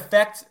it would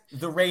affect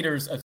the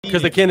Raiders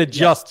because they can't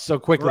adjust so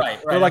quickly. Right.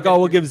 They're like,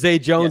 we'll give Zay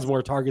Jones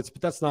more targets,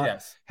 but that's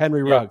not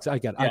Henry Ruggs. I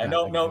get it.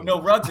 No,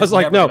 Ruggs. I was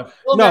like, no,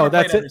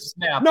 that's it.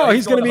 No,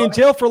 he's going to be in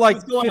jail for like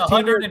he's going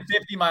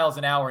 150 miles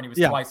an hour, and he was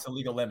twice the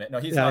legal limit. No,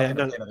 he's not going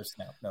to play another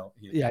snap. No,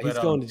 he's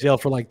going to jail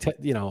for like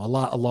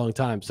a long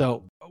time.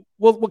 So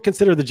we'll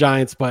consider the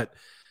Giants, but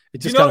it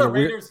just kind of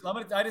Raiders.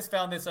 I just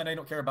found this. I know you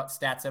don't care about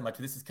stats that much,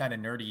 but this is kind of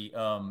nerdy.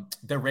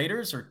 The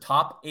Raiders are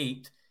top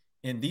 8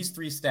 in these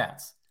 3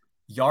 stats: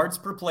 yards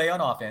per play on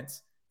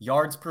offense,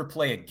 yards per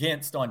play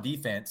against on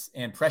defense,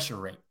 and pressure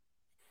rate.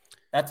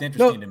 That's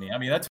interesting to me. I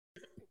mean, that's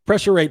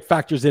pressure rate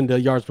factors into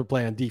yards per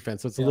play on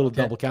defense. So it's a little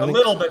double counting. A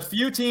little, but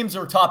few teams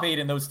are top 8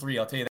 in those 3.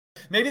 I'll tell you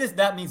that. Maybe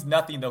that means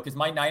nothing though, because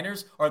my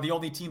Niners are the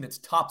only team that's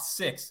top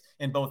 6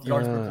 in both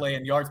yards per play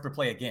and yards per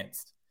play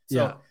against.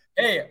 So,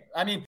 hey,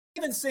 I mean,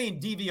 even saying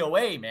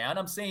DVOA, man,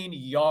 I'm saying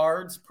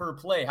yards per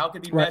play. How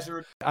could be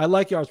measured? I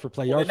like yards per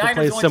play. Yards per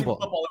play is simple.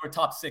 Football, they were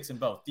top 6 in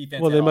both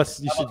defense. Well,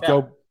 you should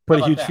go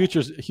put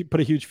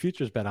a huge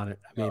futures bet on it.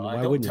 I mean,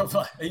 why wouldn't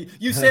you?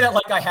 You say that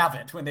like I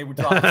haven't when they were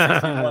dropping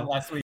 61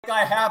 last week. Like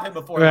I haven't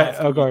before. Right,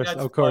 of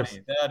course.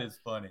 Funny. That is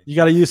funny. You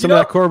got to use some of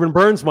that Corbin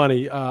Burns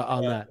money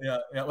on that.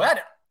 Yeah. Well,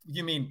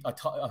 you mean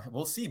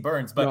we'll see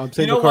Burns, but I'm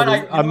saying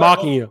I'm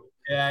mocking you.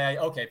 Yeah.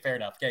 Okay. Fair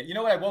enough. Okay. You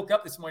know what? I woke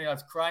up this morning. I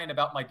was crying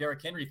about my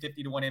Derrick Henry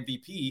 50-1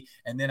 MVP.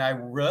 And then I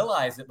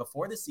realized that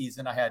before the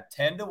season, I had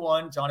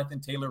 10-1 Jonathan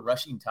Taylor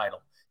rushing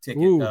title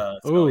ticket.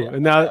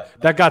 And now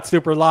that got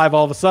super live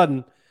all of a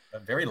sudden.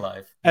 Very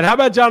live. And how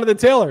about Jonathan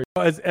Taylor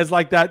as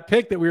like that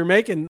pick that we were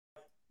making?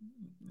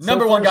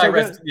 Number one guy.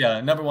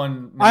 Number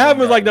one. I have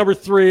him as like number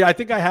 3. I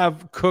think I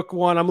have Cook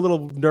 1. I'm a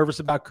little nervous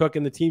about Cook,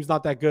 and the team's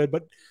not that good,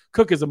 but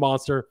Cook is a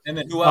monster. And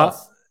then who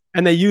else?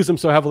 And they use him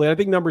so heavily. I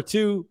think number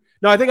 2.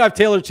 No, I think I have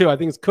Taylor too. I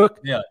think it's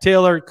Cook,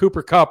 Taylor,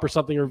 Cooper Kupp or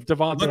something, or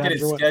Devontae. Look at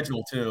his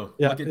schedule too.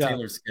 Look at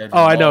Taylor's schedule.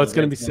 Oh, I know it's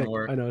going to be sick.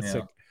 I know it's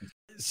sick.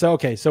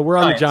 So we're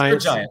on the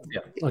Giants.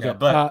 Okay,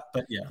 but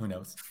who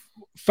knows?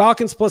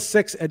 Falcons plus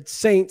 6 at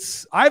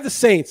Saints. I have the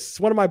Saints. It's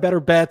one of my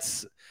better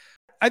bets.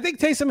 I think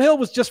Taysom Hill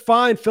was just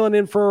fine filling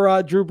in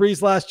for Drew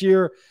Brees last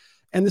year.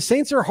 And the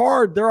Saints are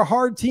hard. They're a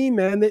hard team,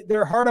 man.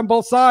 They're hard on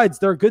both sides.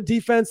 They're a good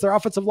defense. Their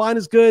offensive line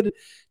is good.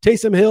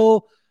 Taysom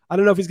Hill, I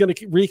don't know if he's going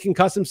to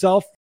reconcuss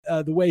himself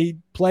the way he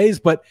plays,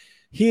 but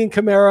he and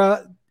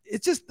Kamara,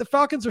 it's just the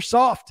Falcons are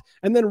soft.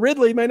 And then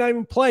Ridley may not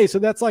even play. So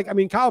that's like, I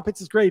mean, Kyle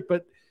Pitts is great,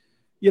 but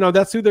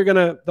that's who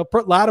they'll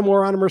put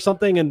Lattimore on him or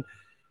something. And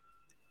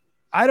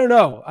I don't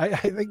know. I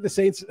think the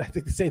Saints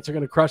are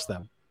going to crush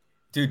them.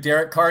 Dude,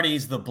 Derek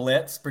Carty's the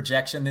blitz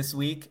projection this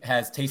week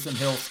has Taysom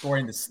Hill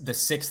scoring the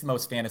 6th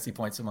most fantasy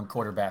points among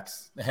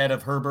quarterbacks, ahead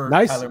of Herbert,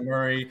 nice. Kyler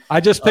Murray.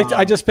 I just picked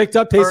up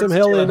Taysom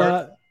Hill in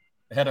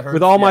ahead of Hurts,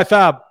 with all my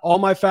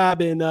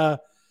fab in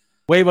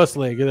Waivos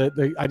League.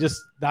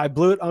 I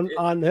blew it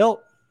on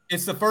Hill.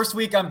 It's the first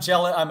week I'm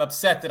jealous. I'm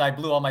upset that I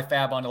blew all my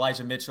fab on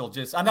Elijah Mitchell.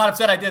 I'm not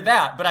upset I did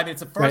that, but I mean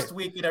it's the first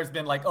week that there's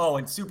been like,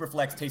 in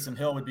Superflex Taysom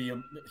Hill would be.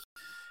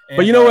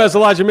 But who has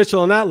Elijah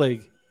Mitchell in that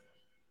league?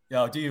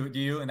 Oh, do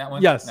you in that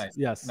one? Yes, Nice.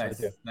 yes,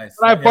 Nice. Nice.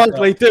 And I have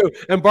Barkley too,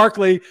 and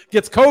Barkley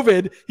gets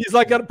COVID. He's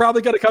like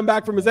probably going to come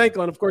back from his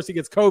ankle, and of course he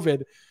gets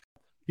COVID.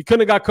 He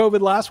couldn't have got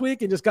COVID last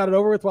week and just got it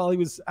over with while he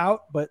was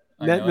out, but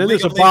then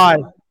there's a bye.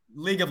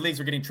 League of Leagues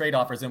are getting trade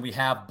offers, and we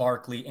have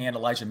Barkley and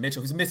Elijah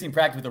Mitchell, who's missing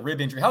practice with a rib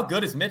injury. How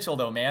good is Mitchell,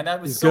 though, man?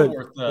 That was so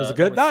worth.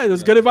 It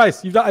was good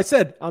advice. I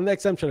said on the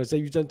XM show, I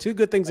said you've done two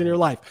good things in your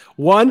life.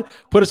 One,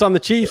 put us on the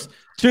Chiefs.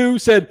 Two,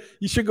 said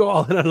you should go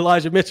all in on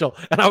Elijah Mitchell.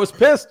 And I was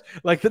pissed.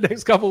 Like the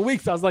next couple of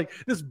weeks, I was like,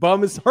 this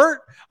bum is hurt.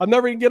 I'm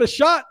never gonna get a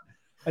shot.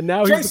 And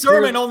now Trey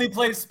Sermon only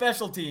plays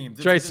special teams.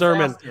 Trey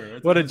Sermon,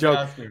 what a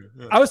joke!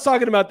 Yeah. I was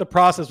talking about the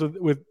process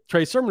with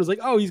Trey Sermon. It's like,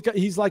 oh,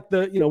 he's like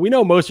we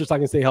know Mostert's not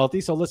going to stay healthy,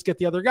 so let's get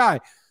the other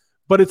guy.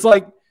 But it's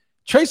like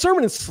Trey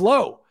Sermon is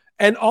slow,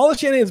 and all the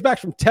shenanigans back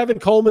from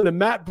Tevin Coleman to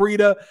Matt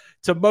Breida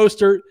to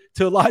Mostert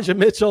to Elijah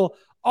Mitchell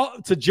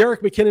to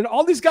Jerick McKinnon.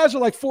 All these guys are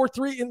like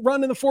 4-3 and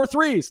run in the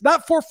 4-3s,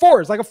 not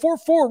 4-4s. Like a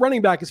 4-4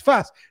 running back is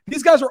fast.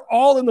 These guys are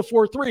all in the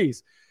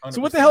 4-3s. 100%.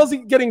 So what the hell is he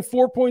getting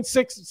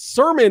 4.6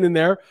 Sermon in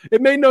there?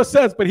 It made no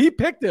sense, but he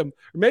picked him.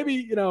 Or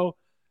maybe,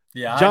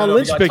 John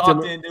Lynch picked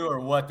him. Into or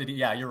what did he?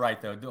 Yeah, you're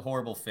right, though. The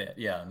horrible fit.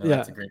 Yeah,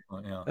 that's a great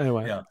point. Yeah.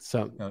 Anyway,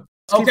 so.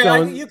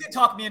 Okay, you can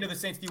talk me into this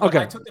Saints. Okay.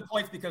 I took the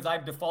points because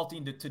I'm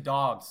defaulting to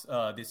dogs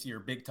this year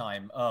big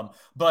time.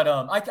 But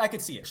I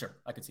could see it. Sure,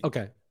 I could see it.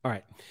 Okay, all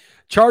right.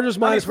 Chargers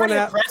minus pretty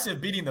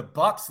impressive beating the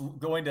Bucks,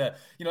 going to,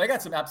 I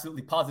got some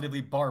absolutely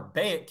positively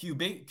barbaric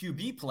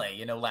QB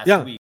play,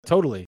 last week.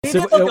 Totally. He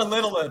did look a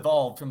little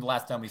evolved from the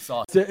last time we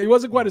saw him. It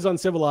wasn't quite as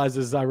uncivilized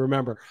as I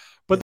remember.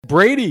 But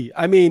Brady,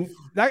 I mean,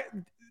 that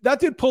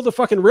dude pulled the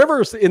fucking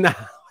Rivers in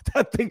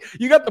that thing.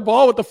 You got the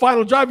ball with the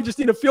final drive. You just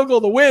need a field goal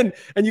to win,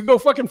 and you go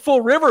fucking full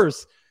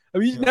Rivers. I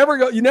mean, you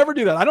never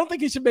do that. I don't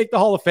think he should make the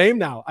Hall of Fame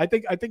now. I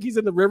think he's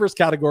in the Rivers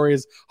category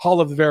as Hall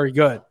of the Very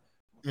Good.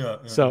 Yeah.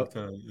 So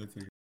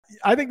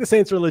I think the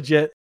Saints are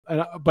legit,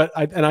 but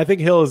I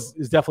think Hill is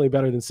definitely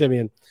better than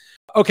Siemian.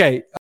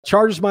 Okay.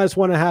 Chargers minus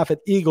 1.5 at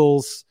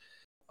Eagles.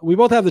 We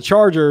both have the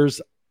Chargers.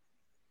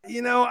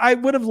 I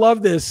would have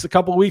loved this a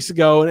couple of weeks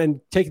ago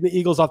and taking the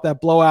Eagles off that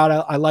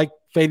blowout. I like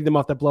fading them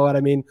off that blowout.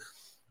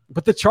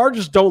 But the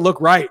Chargers don't look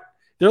right.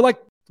 They're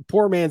like the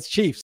poor man's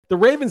Chiefs. The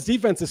Ravens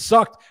defense has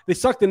sucked. They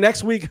sucked the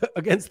next week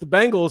against the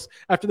Bengals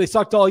after they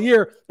sucked all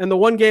year. And the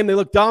one game they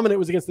looked dominant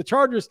was against the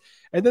Chargers.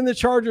 And then the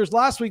Chargers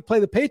last week play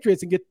the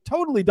Patriots and get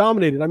totally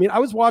dominated. I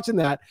was watching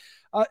that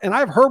and I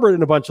have Herbert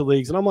in a bunch of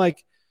leagues. And I'm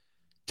like,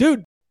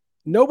 dude,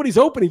 nobody's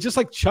open. He's just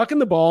like chucking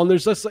the ball and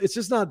it's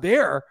just not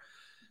there.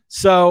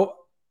 So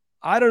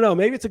I don't know.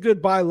 Maybe it's a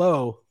good buy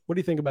low. What do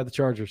you think about the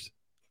Chargers?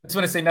 I just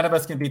want to say none of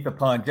us can beat the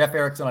pun. Jeff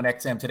Erickson on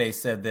XM today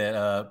said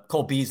that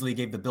Cole Beasley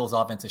gave the Bills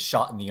offense a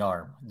shot in the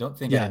arm. Don't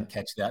think I didn't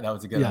catch that. That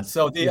was a good one.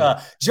 So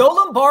Joe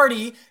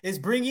Lombardi is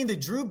bringing the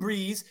Drew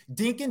Brees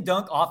dink and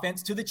dunk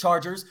offense to the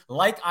Chargers.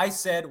 Like I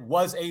said,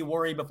 was a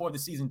worry before the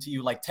season to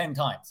you like 10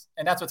 times.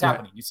 And that's what's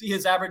happening. You see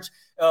his average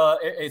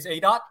is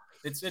A-dot.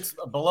 It's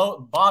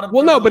below bottom.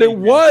 Well, no, but he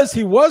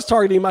was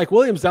targeting Mike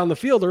Williams down the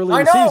field early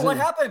in the season. What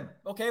happened?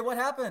 Okay, what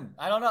happened?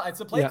 I don't know. It's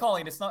a play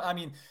calling. It's not.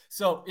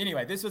 So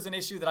anyway, this was an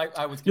issue that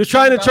I was. You're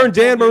trying to turn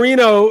Dan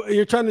Marino.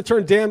 You're trying to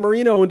turn Dan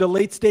Marino into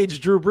late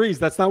stage Drew Brees.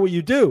 That's not what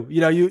you do.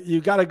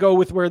 You got to go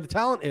with where the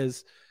talent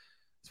is.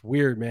 It's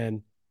weird,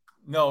 man.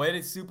 No, it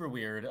is super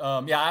weird.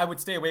 I would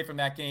stay away from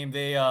that game.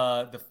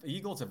 The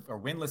Eagles are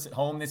winless at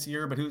home this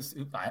year, but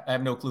I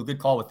have no clue. Good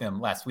call with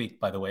them last week,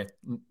 by the way.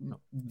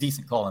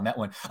 Decent call on that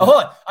one. Oh,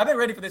 hold on. I've been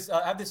ready for this.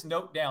 I have this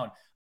note down.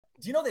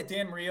 Do you know that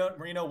Dan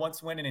Marino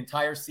once went an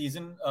entire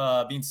season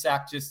being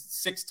sacked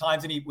just 6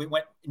 times, and he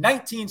went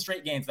 19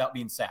 straight games without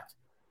being sacked?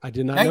 I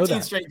did not know that.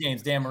 19 straight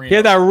games, Dan Marino. He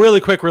had that really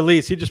quick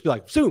release. He'd just be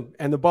like, soon,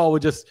 and the ball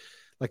would just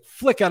like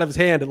flick out of his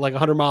hand at like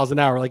 100 miles an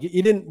hour. Like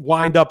he didn't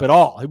wind up at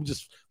all. He would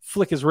just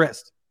flick his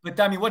wrist. But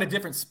what a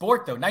different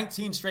sport, though.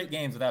 19 straight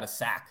games without a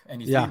sack,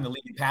 and he's leading the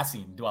league in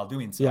passing while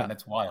doing so. And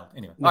that's wild.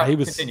 Anyway, he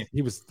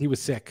was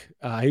sick.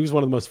 He was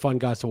one of the most fun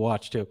guys to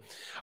watch too.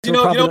 You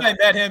know when I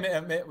met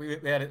him, we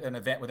had an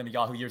event with him at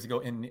Yahoo years ago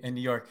in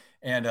New York,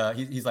 and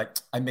he's like,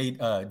 I made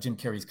Jim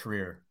Carrey's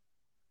career.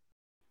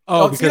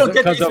 Oh,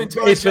 because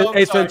of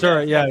Ace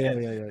Ventura.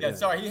 Yeah.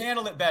 Sorry, he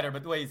handled it better,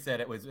 but the way he said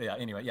it was,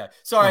 anyway,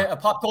 Sorry, a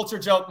pop culture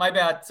joke. My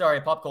bad.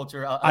 Sorry, pop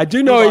culture. I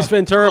do know Ace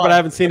Ventura, but I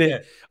haven't seen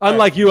it.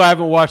 Unlike you, I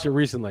haven't watched it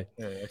recently.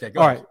 Okay,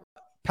 all right.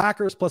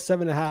 Packers plus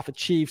 7.5 at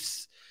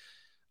Chiefs.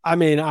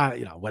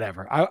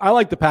 Whatever. I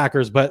like the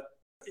Packers, but,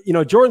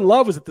 Jordan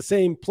Love was at the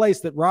same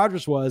place that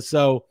Rodgers was,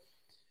 so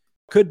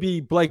could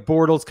be Blake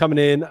Bortles coming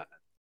in.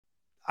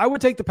 I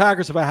would take the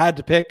Packers if I had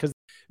to pick because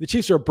the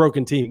Chiefs are a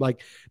broken team.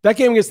 Like that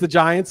game against the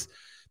Giants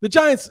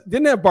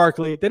didn't have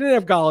Barkley. They didn't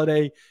have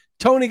Galladay.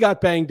 Tony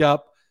got banged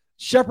up.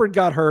 Shepard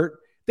got hurt.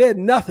 They had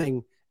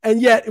nothing.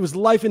 And yet it was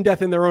life and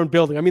death in their own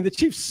building. I mean, the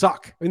Chiefs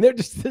suck. I mean, they're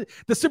just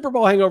the Super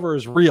Bowl hangover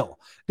is real.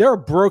 They're a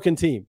broken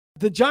team.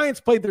 The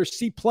Giants played their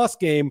C+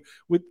 game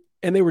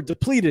and they were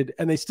depleted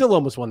and they still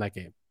almost won that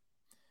game.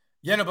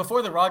 Yeah, no,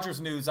 before the Rodgers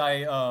news,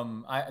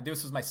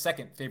 this was my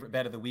second favorite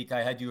bet of the week.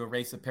 I had you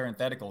erase a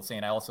parenthetical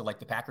saying I also like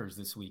the Packers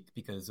this week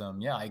because,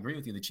 I agree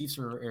with you. The Chiefs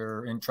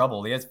are in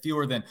trouble. He has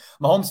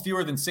Mahomes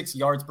fewer than 6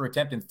 yards per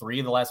attempt in 3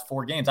 of the last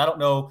 4 games. I don't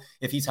know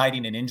if he's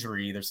hiding an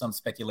injury. There's some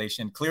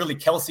speculation. Clearly,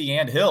 Kelsey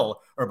and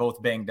Hill are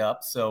both banged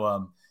up.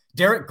 So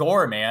Derrick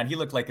Gore, man, he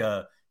looks like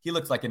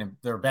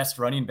their best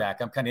running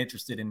back. I'm kind of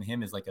interested in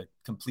him as like a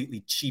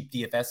completely cheap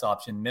DFS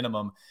option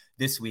minimum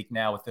this week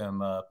now with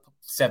them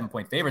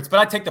 7-point favorites, but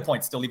I'd take the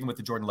points still, even with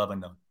the Jordan Love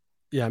unknown.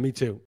 Yeah, me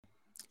too.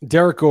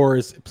 Derrick Gore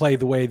is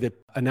played the way that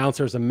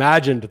announcers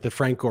imagined that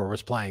Frank Gore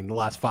was playing the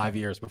last 5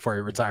 years before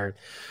he retired.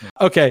 Yeah.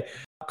 Okay.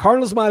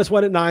 Cardinals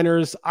 -1 at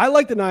Niners. I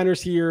like the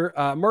Niners here.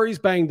 Murray's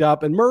banged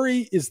up, and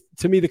Murray is,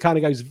 to me, the kind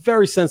of guy who's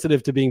very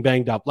sensitive to being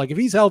banged up. Like if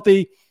he's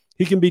healthy,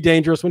 he can be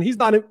dangerous. When he's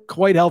not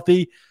quite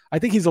healthy, I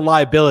think he's a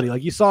liability.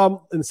 Like you saw him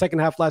in the second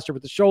half last year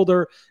with the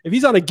shoulder. If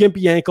he's on a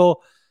gimpy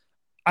ankle,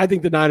 I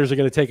think the Niners are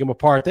going to take him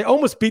apart. They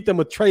almost beat them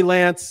with Trey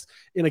Lance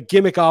in a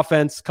gimmick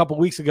offense a couple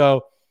weeks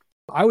ago.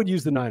 I would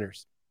use the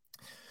Niners.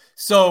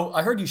 So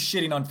I heard you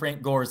shitting on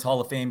Frank Gore's Hall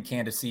of Fame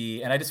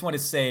candidacy, and I just want to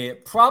say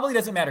it probably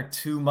doesn't matter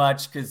too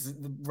much because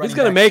he's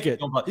going to make it.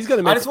 He's going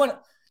to make it.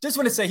 Just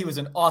want to say he was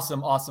an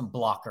awesome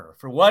blocker.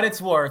 For what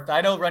it's worth, I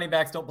know running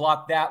backs don't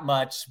block that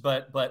much,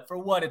 but for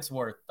what it's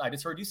worth, I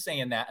just heard you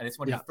saying that. I just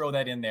wanted to throw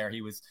that in there.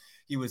 He was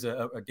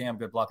a damn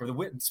good blocker.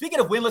 Speaking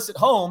of winless at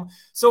home,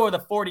 so are the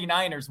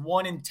 49ers,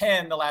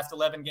 1-10 the last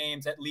 11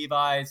 games at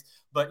Levi's.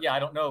 But yeah, I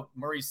don't know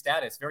Murray's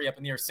status, very up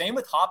in the air. Same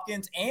with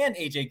Hopkins and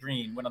AJ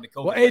Green went on the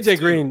COVID. Well, AJ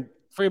Green,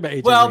 forget about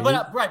AJ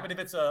Green. But if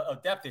it's a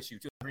depth issue,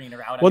 too, Green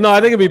are out. Well, no, I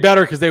think it'd be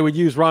better because they would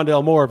use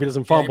Rondale Moore if he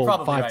doesn't fumble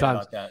 5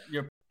 times.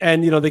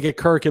 And, they get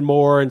Kirk and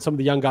Moore and some of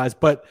the young guys.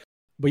 But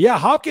yeah,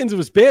 Hopkins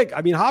was big.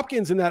 I mean,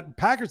 Hopkins in that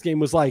Packers game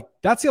was like,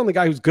 that's the only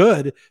guy who's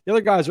good. The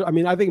other guys are,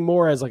 I think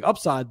Moore has like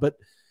upside, but,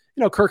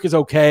 Kirk is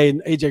okay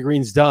and AJ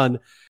Green's done.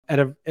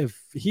 And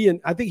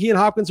I think he and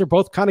Hopkins are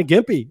both kind of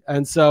gimpy.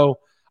 And so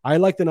I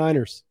like the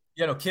Niners.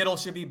 Kittle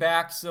should be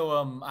back.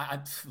 So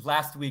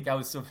last week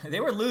they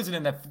were losing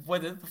in the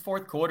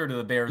fourth quarter to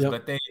the Bears,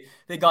 but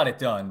they got it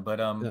done. But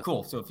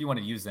cool. So if you want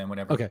to use them,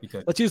 whatever. Okay,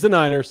 let's use the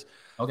Niners.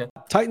 Okay.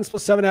 Titans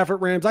 +7.5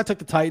 at Rams. I took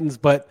the Titans,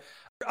 but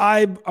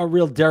I'm a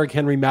real Derrick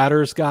Henry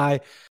matters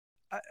guy.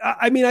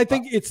 I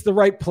think it's the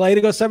right play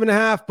to go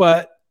 7.5,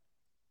 but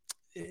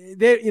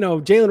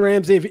Jalen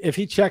Ramsey, if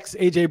he checks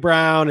AJ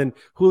Brown and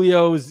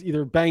Julio is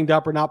either banged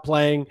up or not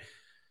playing,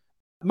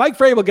 Mike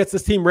Vrabel gets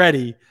this team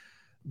ready,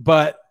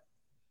 but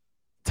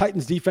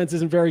Titans defense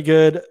isn't very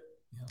good.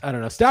 I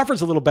don't know.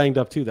 Stafford's a little banged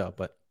up too, though,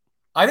 but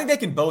I think they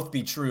can both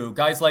be true.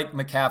 Guys like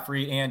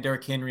McCaffrey and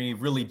Derrick Henry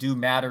really do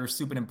matter,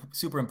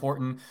 super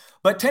important.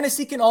 But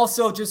Tennessee can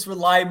also just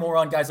rely more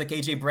on guys like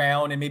A.J.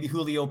 Brown and maybe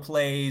Julio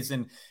plays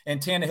and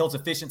Tannehill's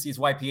efficiency as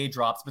YPA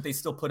drops, but they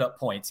still put up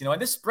points.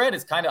 And this spread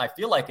is kind of, I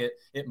feel like it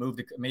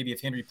moved. Maybe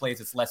if Henry plays,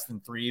 it's less than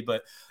 3.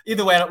 But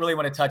either way, I don't really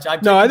want to touch. I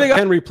think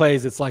Henry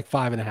plays, it's like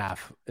 5.5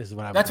 is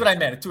what I. That's what I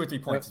meant. 2 or 3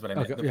 points is what I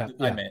meant. Okay,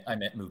 I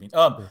meant moving.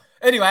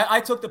 Anyway, I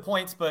took the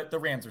points, but the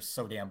Rams are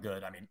so damn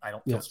good. I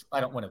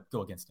don't want to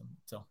go against them.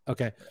 So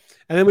okay,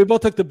 and then we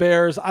both took the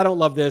Bears. I don't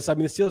love this. The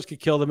Steelers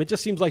could kill them. It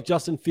just seems like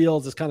Justin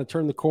Fields has kind of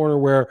turned the corner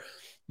where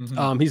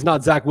he's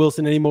not Zach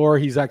Wilson anymore.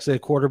 He's actually a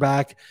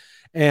quarterback,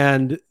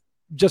 and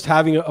just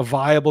having a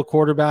viable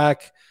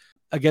quarterback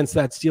against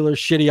that Steelers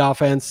shitty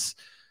offense,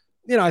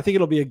 I think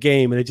it'll be a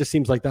game, and it just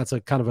seems like that's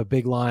a kind of a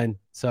big line.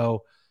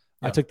 So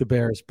I took the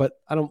Bears, but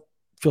I don't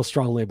feel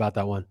strongly about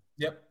that one.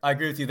 Yep, I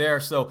agree with you there.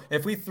 So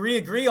if we 3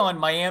 agree on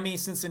Miami,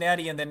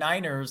 Cincinnati, and the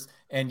Niners,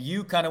 and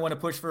you kind of want to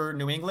push for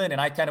New England, and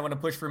I kind of want to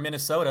push for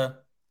Minnesota,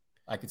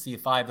 I could see a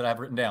 5 that I've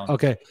written down.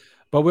 Okay,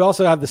 but we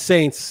also have the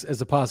Saints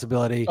as a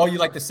possibility. Oh, you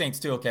like the Saints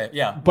too? Okay,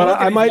 yeah. But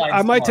I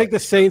might take the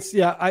Saints.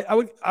 Yeah,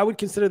 I would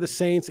consider the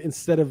Saints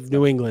instead of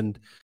New England,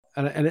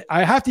 and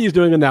I have to use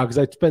New England now because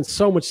I spent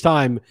so much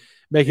time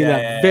making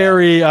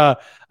very. I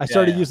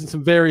started using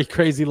some very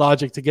crazy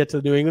logic to get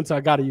to New England, so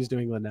I got to use New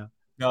England now.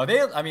 No,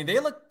 their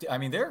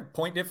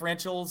point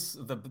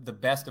differentials, the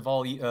best of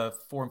all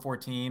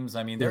 4-4 teams.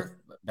 They're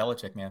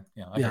Belichick, man.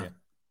 Yeah, I hear you.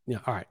 Yeah.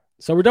 All right.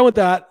 So we're done with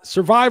that.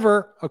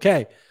 Survivor.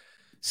 Okay.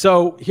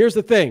 So here's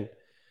the thing.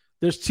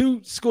 There's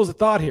 2 schools of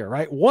thought here,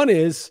 right? One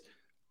is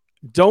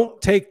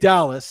don't take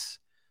Dallas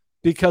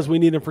because we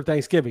need them for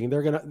Thanksgiving.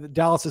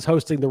 Dallas is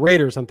hosting the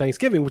Raiders on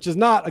Thanksgiving, which is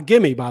not a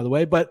gimme, by the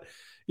way, but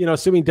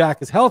assuming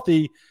Dak is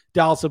healthy,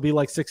 Dallas will be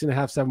like 6.5,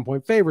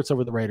 7-point favorites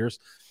over the Raiders.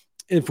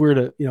 If we were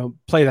to,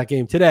 play that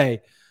game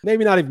today,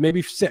 maybe not even,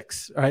 maybe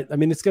 6, right?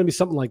 It's going to be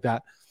something like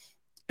that.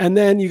 And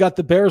then you got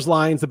the Bears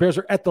Lions. The Bears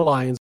are at the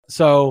Lions.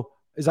 So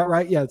is that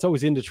right? Yeah, it's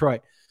always in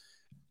Detroit.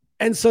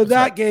 And so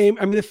that game,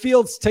 the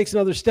Fields takes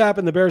another step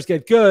and the Bears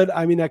get good.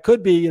 That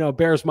could be,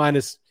 Bears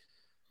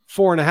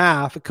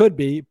 -4.5. It could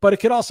be, but it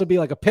could also be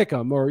like a pick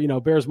 'em or,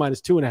 Bears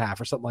 -2.5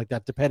 or something like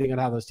that, depending on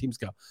how those teams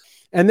go.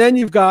 And then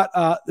you've got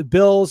the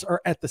Bills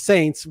are at the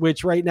Saints,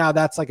 which right now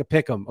that's like a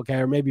pick 'em. Okay.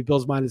 Or maybe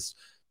Bills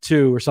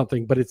 -2 or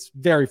something, but it's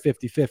very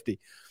 50-50.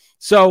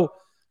 So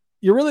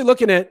you're really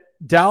looking at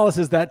Dallas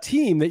is that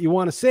team that you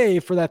want to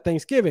save for that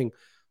Thanksgiving.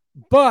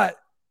 But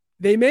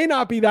they may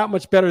not be that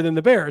much better than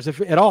the Bears,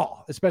 if at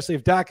all, especially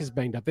if Dak is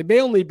banged up. They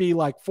may only be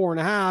like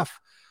 4.5.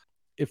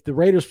 If the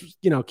Raiders,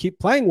 keep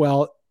playing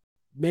well,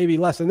 maybe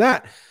less than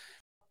that.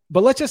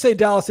 But let's just say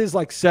Dallas is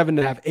like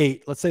 7.5,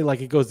 8. Let's say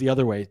like it goes the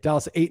other way.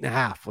 Dallas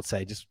 8.5, let's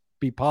say, just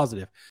be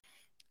positive.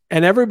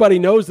 And everybody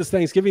knows this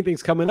Thanksgiving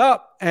thing's coming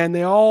up, and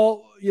they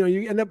all,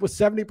 you end up with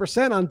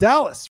 70% on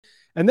Dallas.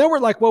 And then we're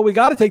like, well, we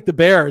got to take the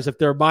Bears if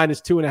they're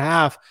minus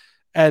 2.5,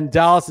 and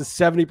Dallas is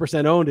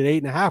 70% owned at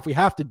 8.5. We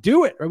have to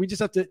do it, right? We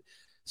just have to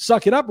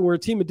suck it up, and we're a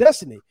team of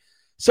destiny.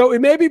 So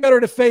it may be better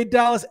to fade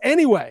Dallas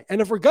anyway.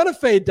 And if we're going to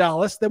fade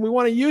Dallas, then we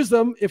want to use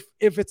them if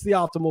it's the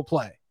optimal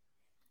play.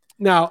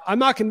 Now, I'm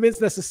not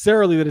convinced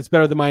necessarily that it's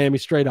better than Miami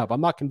straight up.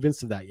 I'm not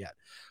convinced of that yet.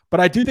 But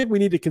I do think we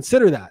need to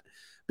consider that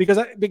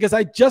because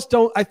I just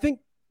don't – I think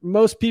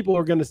most people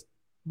are going to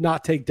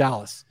not take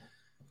Dallas.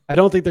 I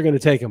don't think they're going to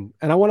take him.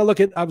 And I want to look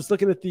at – I was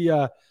looking at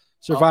the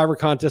Survivor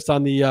contest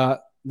on the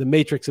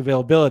Matrix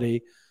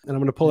availability, and I'm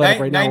going to pull that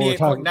up right now.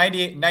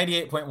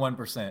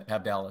 98.1%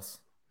 have Dallas.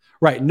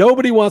 Right.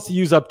 Nobody wants to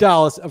use up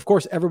Dallas. Of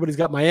course, everybody's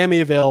got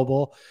Miami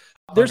available.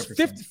 There's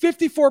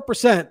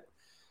 54%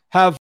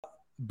 have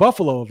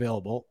Buffalo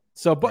available.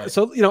 So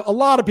a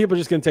lot of people are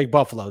just going to take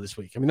Buffalo this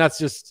week. I mean, that's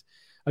just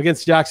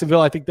against Jacksonville.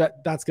 I think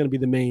that's going to be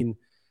the main.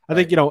 I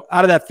think, out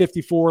of that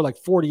 54, like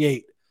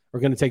 48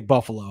 are going to take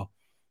Buffalo.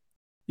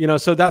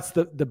 So that's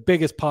the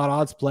biggest pot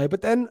odds play.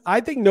 But then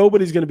I think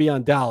nobody's going to be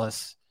on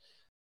Dallas.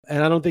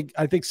 And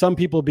I think some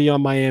people will be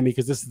on Miami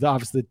because this is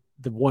obviously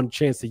the one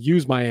chance to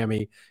use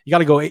Miami. You got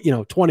to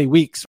go, 20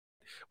 weeks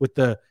with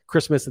the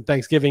Christmas and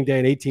Thanksgiving Day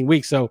and 18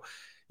 weeks. So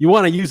you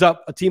want to use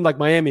up a team like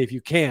Miami if you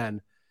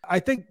can.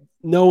 I think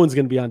no one's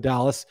going to be on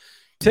Dallas.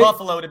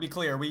 Buffalo, to be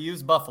clear, we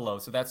use Buffalo.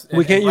 So that's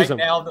we can't use them.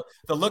 Right now,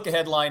 the look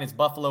ahead line is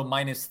Buffalo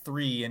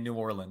 -3 in New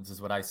Orleans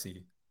is what I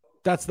see.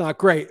 That's not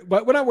great,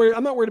 but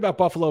I'm not worried about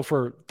Buffalo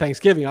for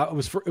Thanksgiving. It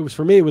was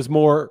for me. It was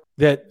more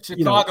that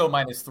Chicago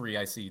 -3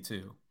 I see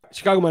too.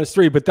 Chicago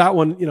 -3, but that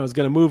one, is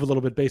going to move a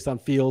little bit based on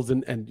fields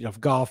and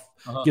if golf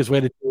gives way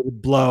to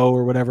blow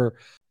or whatever.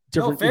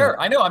 No, fair.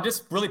 I know. I'm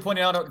just really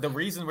pointing out the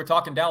reason we're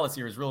talking Dallas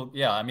here is real.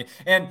 Yeah. I mean,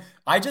 and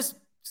I just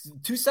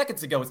 2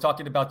 seconds ago was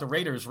talking about the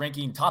Raiders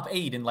ranking top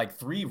 8 in like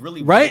 3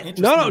 really right.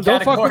 Interesting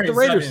Don't fuck with the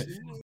Raiders. I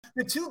mean,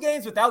 the 2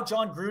 games without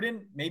John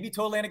Gruden, maybe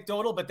total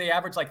anecdotal, but they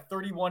averaged like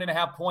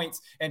 31.5 points.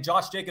 And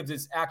Josh Jacobs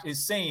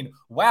is saying,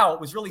 wow,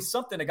 it was really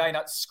something. A guy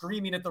not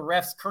screaming at the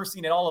refs,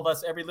 cursing at all of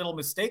us, every little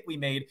mistake we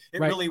made.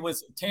 It really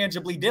was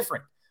tangibly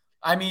different.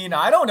 I mean,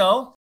 I don't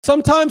know.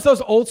 Sometimes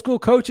those old school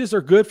coaches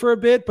are good for a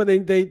bit, but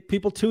they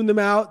people tune them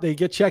out. They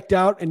get checked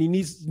out, and you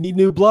need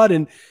new blood.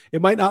 And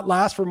it might not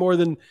last for more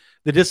than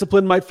the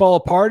discipline might fall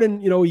apart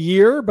in, a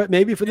year, but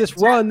maybe for this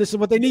run, this is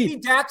what they need.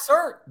 Maybe Dak's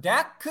hurt.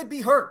 Dak could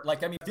be hurt.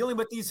 Dealing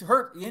with these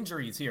hurt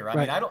injuries here.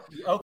 I'm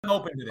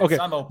open to this. Okay.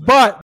 I'm open.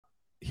 But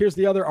here's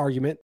the other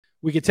argument.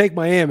 We could take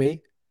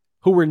Miami,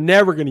 who we're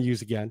never going to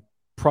use again,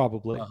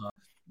 probably.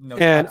 No,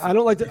 and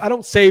absolutely. I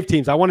don't save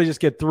teams. I want to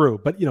just get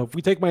through. But, if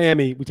we take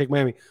Miami, we take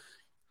Miami.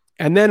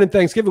 And then in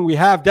Thanksgiving, we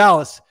have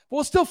Dallas.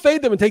 We'll still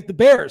fade them and take the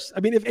Bears.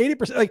 I mean, if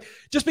 80%,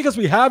 just because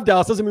we have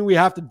Dallas doesn't mean we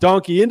have to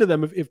donkey into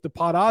them if the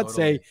pot odds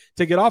say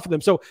to get off of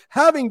them. So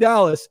having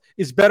Dallas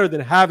is better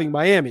than having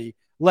Miami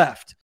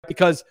left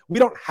because we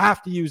don't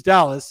have to use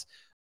Dallas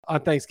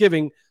on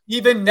Thanksgiving.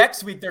 Even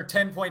next week, they're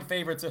 10-point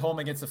favorites at home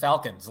against the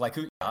Falcons.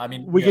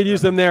 We could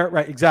use them there.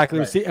 Right. Exactly.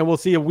 Right. We'll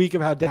see a week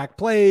of how Dak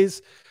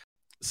plays.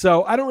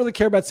 So I don't really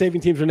care about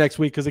saving teams for next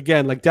week because,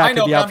 again, Dak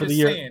could be out for the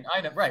year.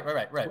 I know.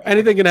 Right.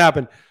 Anything can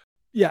happen.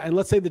 Yeah, and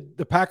let's say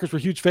the Packers were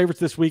huge favorites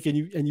this week, and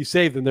you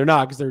save them. They're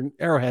not because they're in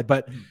Arrowhead.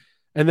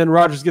 And then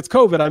Rodgers gets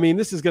COVID. I mean,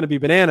 this is going to be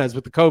bananas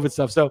with the COVID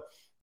stuff. So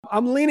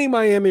I'm leaning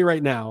Miami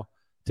right now,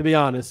 to be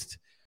honest.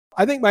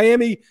 I think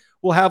Miami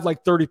will have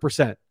like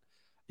 30%.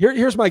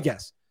 Here's my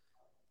guess: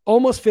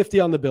 almost 50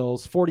 on the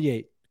Bills,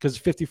 48 because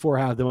 54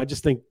 have them. I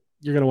just think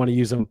you're going to want to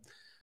use them.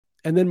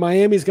 And then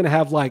Miami's going to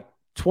have like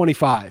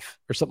 25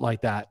 or something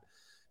like that.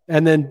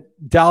 And then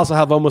Dallas will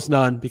have almost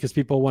none because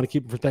people want to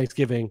keep them for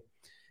Thanksgiving.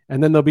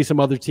 And then there'll be some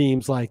other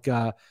teams like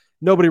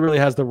nobody really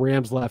has the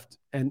Rams left.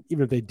 And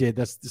even if they did,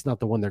 that's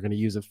not the one they're going to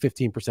use at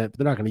 15%, but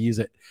they're not going to use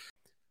it.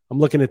 I'm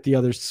looking at the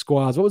other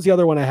squads. What was the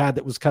other one I had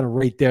that was kind of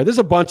right there? There's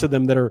a bunch of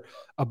them that are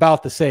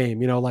about the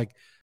same, like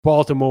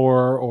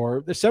Baltimore,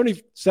 or there's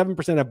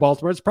 77% at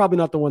Baltimore. It's probably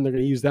not the one they're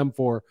going to use them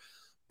for,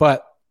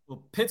 but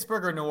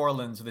Pittsburgh or New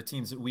Orleans are the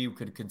teams that we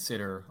could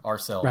consider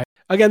ourselves. Right.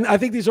 Again, I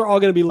think these are all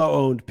going to be low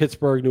owned: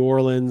 Pittsburgh, New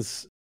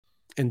Orleans,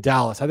 and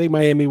Dallas. I think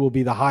Miami will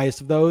be the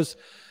highest of those.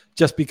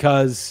 Just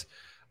because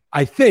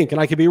I think, and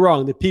I could be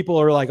wrong, that people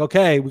are like,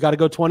 okay, we got to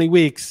go 20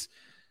 weeks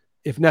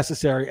if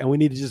necessary, and we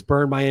need to just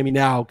burn Miami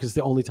now because it's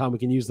the only time we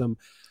can use them.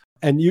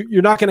 And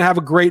you're not going to have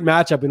a great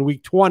matchup in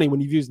week 20 when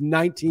you've used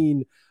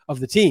 19 of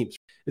the teams.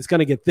 It's going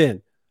to get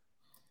thin.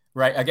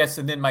 Right, I guess.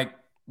 And then, Mike,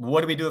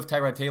 what do we do if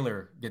Tyrod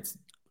Taylor is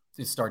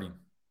starting?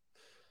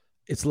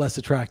 It's less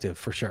attractive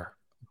for sure.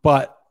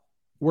 But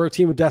we're a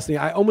team of destiny.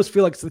 I almost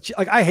feel like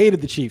I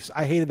hated the Chiefs.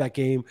 I hated that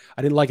game.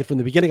 I didn't like it from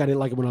the beginning. I didn't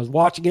like it when I was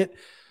watching it.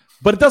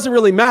 But it doesn't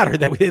really matter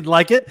that we didn't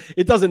like it.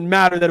 It doesn't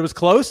matter that it was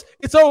close.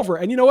 It's over.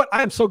 And you know what?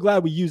 I am so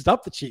glad we used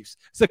up the Chiefs.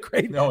 It's a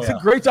great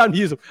time to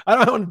use them. I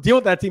don't want to deal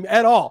with that team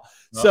at all.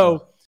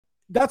 So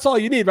that's all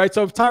you need, right?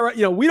 So if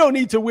Tyrod, we don't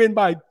need to win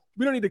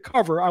we don't need to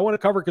cover. I want to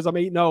cover because I'm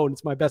 8-0 and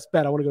it's my best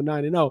bet. I want to go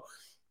 9-0.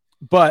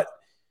 But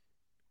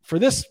for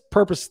this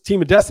purpose,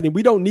 team of destiny,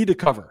 we don't need to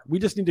cover. We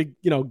just need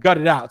to, gut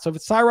it out. So if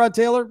it's Tyrod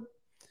Taylor,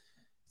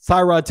 it's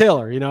Tyrod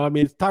Taylor.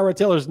 Tyrod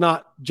Taylor's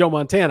not Joe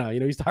Montana.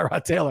 He's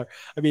Tyrod Taylor.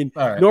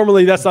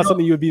 Normally that's not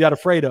something you would be that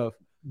afraid of.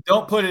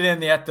 Don't put it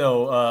in yet,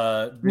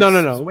 though. No.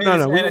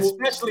 And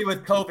especially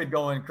with COVID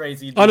going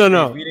crazy.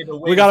 No.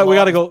 We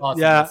got to go.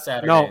 Yeah.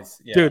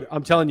 Saturdays. Dude,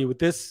 I'm telling you, with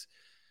this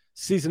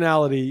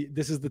seasonality,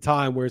 this is the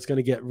time where it's going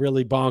to get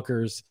really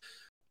bonkers.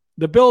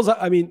 The Bills,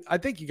 I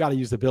think you got to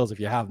use the Bills if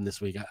you have them this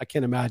week. I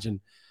can't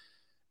imagine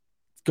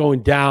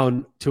going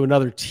down to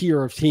another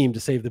tier of team to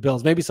save the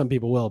Bills. Maybe some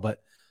people will,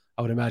 but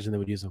I would imagine they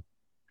would use them.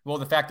 Well,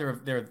 the fact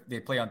they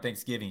play on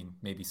Thanksgiving,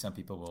 maybe some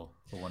people will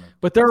wonder.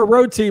 But they're a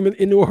road team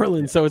in New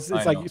Orleans, so it's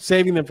like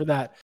saving them for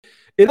that.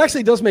 It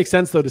actually does make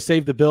sense, though, to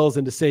save the Bills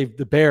and to save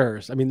the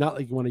Bears. Not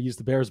like you want to use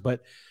the Bears,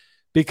 but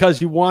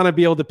because you want to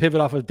be able to pivot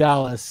off of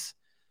Dallas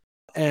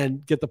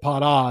and get the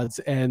pot odds,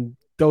 and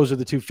those are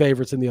the two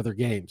favorites in the other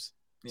games.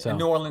 So and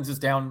New Orleans is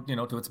down,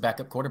 to its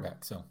backup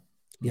quarterback. So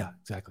yeah,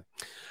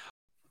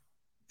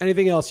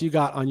 Anything else you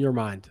got on your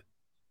mind?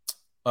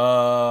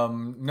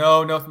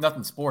 No,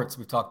 nothing sports.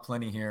 We've talked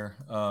plenty here.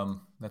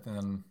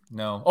 Nothing.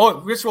 No.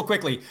 Oh, just real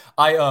quickly.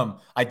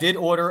 I did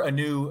order a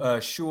new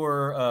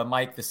Shure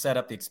mic, the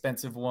setup, the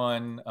expensive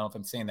one. I don't know if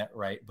I'm saying that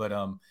right, but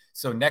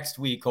so next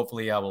week,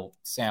 hopefully I will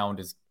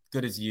sound as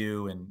good as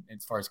you, and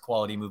as far as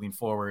quality moving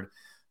forward.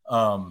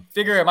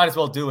 Figure I might as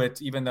well do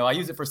it, even though I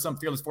use it for some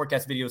Fearless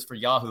Forecast videos for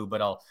Yahoo,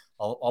 but I'll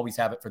always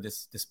have it for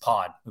this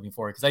pod moving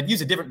forward because I'd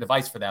use a different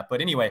device for that. But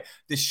anyway,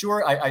 this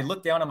Shure, I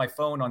looked down on my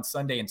phone on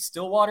Sunday and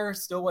Stillwater,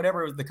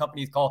 whatever the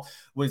company's called,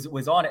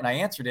 was on it, and I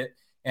answered it,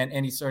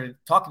 and he started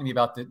talking to me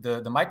about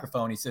the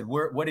microphone. He said,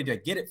 what did I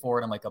get it for?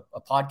 And I'm like,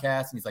 a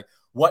podcast. And he's like,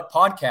 what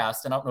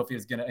podcast? And I don't know if he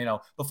was gonna,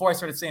 before I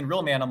started saying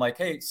real man, I'm like,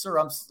 hey, sir,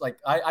 I'm like,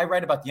 I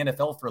write about the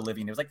NFL for a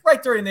living. It was like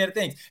right during the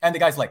thing, and the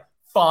guy's like,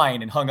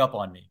 fine, and hung up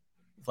on me.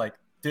 It's like,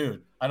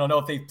 dude, I don't know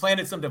if they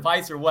planted some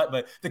device or what,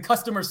 but the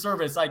customer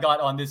service I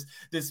got on this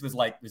was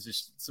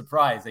just a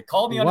surprise. They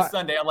called me on a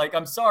Sunday. I'm like,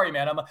 I'm sorry,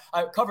 man.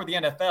 I cover the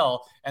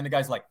NFL. And the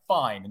guy's like,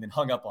 fine. And then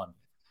hung up on me.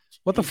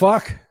 What the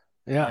fuck?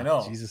 Yeah. I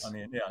know. Jesus.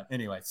 Yeah.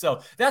 Anyway, so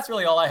that's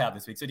really all I have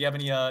this week. So do you have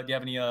any,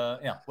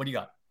 what do you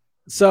got?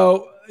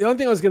 So the only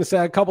thing I was going to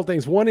say, a couple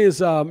things. One is,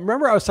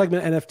 remember I was talking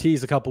about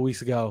NFTs a couple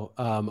weeks ago.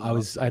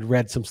 I'd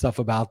read some stuff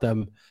about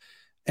them,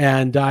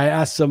 and I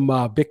asked some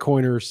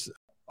Bitcoiners,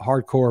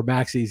 hardcore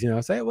maxis,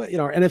 I say, well,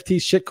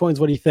 NFTs, shit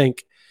coins, what do you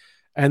think?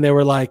 And they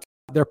were like,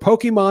 they're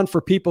Pokemon for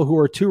people who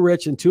are too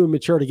rich and too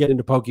immature to get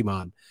into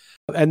Pokemon.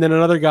 And then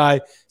another guy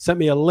sent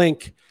me a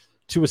link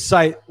to a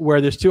site where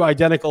there's two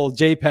identical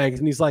JPEGs,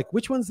 and he's like,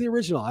 which one's the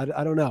original? I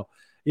don't know.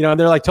 And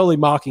they're like totally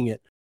mocking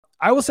it.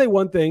 I will say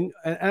one thing,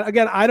 and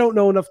again, I don't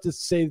know enough to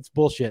say it's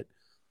bullshit,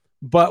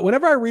 but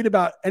whenever I read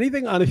about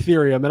anything on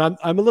Ethereum, and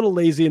I'm a little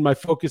lazy and my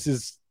focus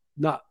is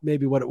not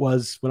maybe what it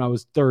was when I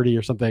was 30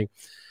 or something,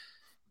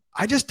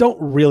 I just don't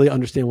really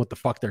understand what the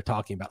fuck they're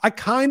talking about. I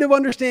kind of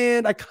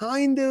understand. I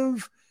kind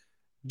of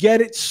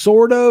get it,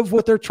 sort of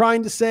what they're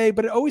trying to say,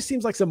 but it always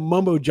seems like some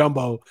mumbo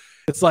jumbo.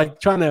 It's like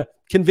trying to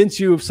convince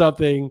you of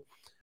something.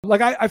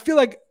 Like I feel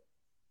like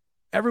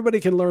everybody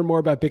can learn more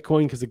about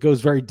Bitcoin because it goes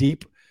very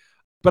deep,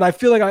 but I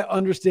feel like I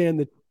understand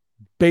the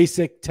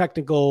basic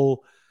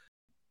technical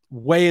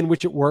way in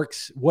which it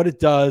works, what it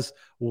does,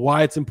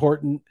 why it's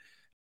important,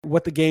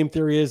 what the game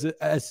theory is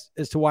as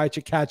to why it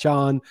should catch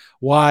on,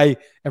 why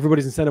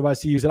everybody's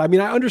incentivized to use it. I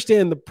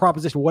understand the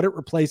proposition, what it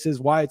replaces,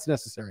 why it's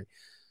necessary.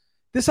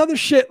 This other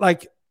shit,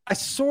 like I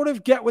sort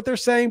of get what they're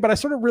saying, but I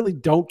sort of really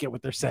don't get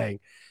what they're saying.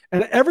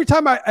 And every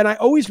time I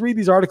always read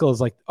these articles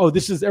like,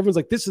 everyone's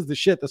like, this is the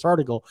shit, this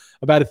article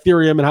about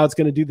Ethereum and how it's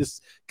going to do this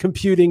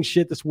computing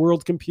shit, this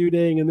world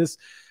computing and this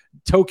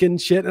token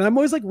shit. And I'm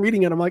always like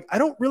reading it. I'm like, I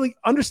don't really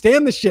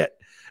understand the shit.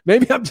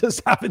 Maybe I'm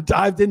just haven't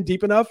dived in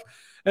deep enough.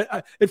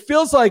 It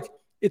feels like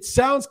it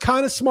sounds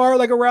kind of smart,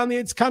 like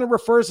it kind of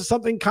refers to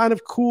something kind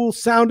of cool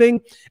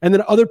sounding, and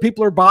then other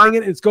people are buying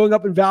it and it's going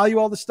up in value,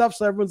 all this stuff.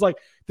 So everyone's like,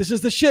 this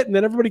is the shit. And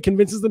then everybody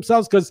convinces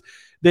themselves because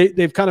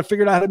they've kind of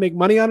figured out how to make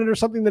money on it or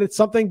something, that it's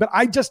something, but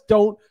I just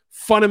don't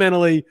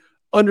fundamentally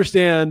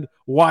understand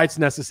why it's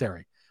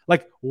necessary.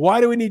 Like,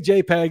 why do we need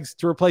JPEGs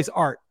to replace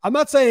art? I'm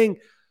not saying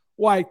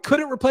why it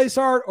couldn't replace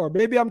art, or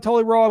maybe I'm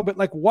totally wrong, but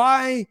like,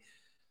 why?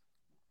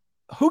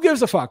 Who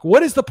gives a fuck?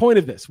 What is the point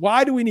of this?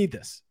 Why do we need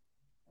this?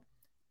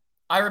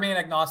 I remain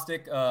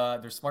agnostic.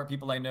 There's smart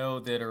people I know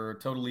that are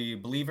totally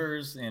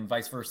believers and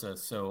vice versa.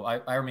 So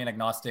I remain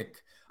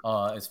agnostic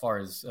as far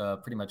as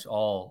pretty much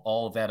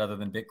all of that other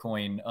than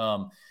Bitcoin.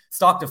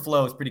 Stock to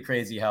flow is pretty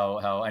crazy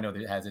how I know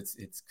that it has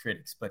its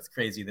critics, but it's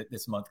crazy that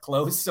this month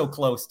closed so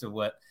close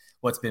to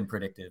what's been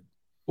predicted.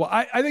 Well,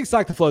 I think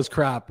stock to flow is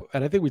crap.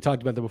 And I think we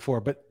talked about that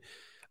before, but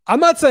I'm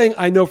not saying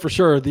I know for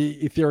sure the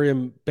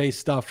Ethereum based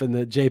stuff and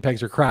the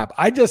JPEGs are crap.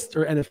 Or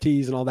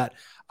NFTs and all that.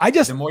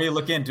 The more you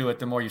look into it,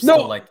 the more you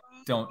still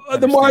don't.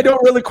 The more I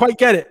don't really quite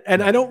get it,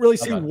 and I don't really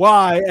see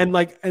why. And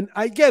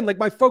again,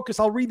 my focus,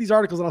 I'll read these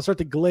articles and I'll start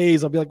to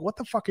glaze. I'll be like, "What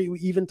the fuck are you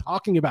even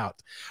talking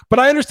about?" But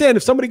I understand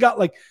if somebody got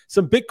like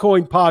some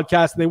Bitcoin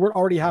podcast and they weren't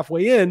already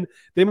halfway in,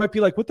 they might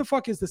be like, "What the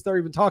fuck is this they're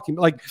even talking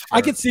about?" Like, sure.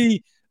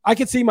 I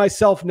could see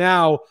myself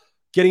now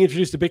getting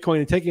introduced to Bitcoin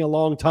and taking a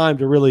long time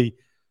to really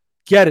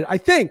get it. I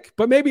think,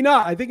 but maybe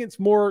not. I think it's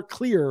more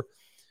clear.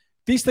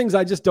 These things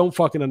I just don't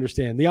fucking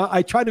understand.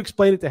 I tried to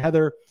explain it to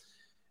Heather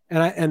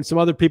and some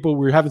other people.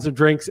 We were having some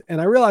drinks,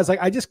 and I realized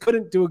I just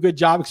couldn't do a good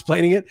job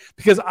explaining it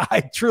because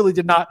I truly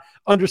did not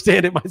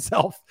understand it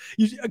myself.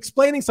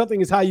 Explaining something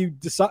is how you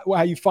decide,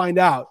 how you find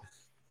out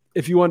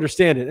if you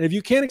understand it. And if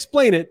you can't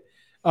explain it,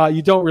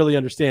 you don't really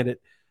understand it.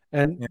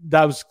 And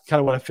that was kind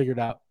of what I figured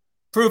out.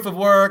 Proof of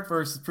work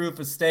versus proof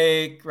of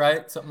stake,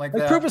 right? Something like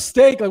that. Proof of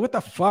stake, what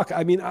the fuck?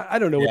 I mean, I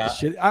don't know what this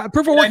shit.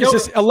 Proof of work is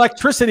just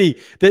electricity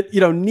that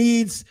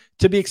needs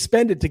to be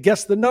expended to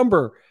guess the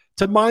number,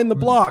 to mine the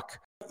block.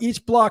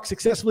 Each block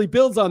successfully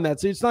builds on that.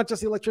 So it's not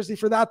just the electricity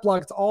for that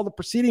block; it's all the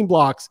preceding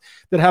blocks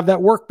that have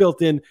that work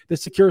built in that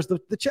secures the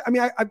chip. I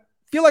mean, I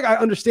feel like I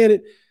understand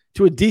it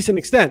to a decent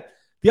extent.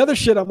 The other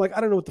shit, I'm like,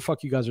 I don't know what the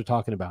fuck you guys are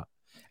talking about.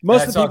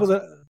 Most of the people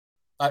that.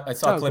 I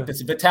saw a clip.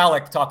 It's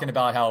Vitalik talking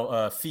about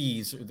how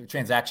the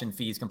transaction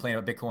fees, complained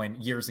about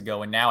Bitcoin years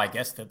ago, and now I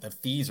guess that the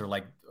fees are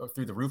like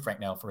through the roof right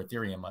now for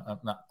Ethereum. I'm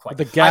not quite.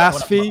 The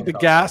gas fee, the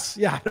gas.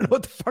 Yeah, I don't know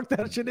what the fuck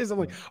that shit is. I'm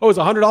like, oh, it's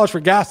 $100 for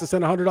gas to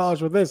send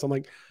 $100 with this. I'm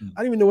like,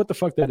 I don't even know what the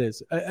fuck that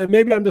is. And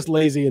maybe I'm just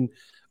lazy, and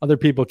other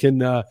people can.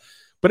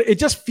 But it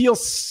just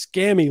feels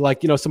scammy,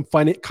 like some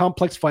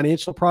complex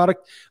financial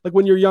product, like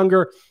when you're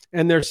younger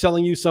and they're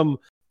selling you some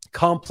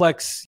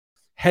complex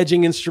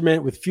hedging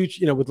instrument with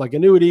future, with like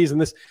annuities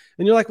and this,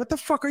 and you're like, what the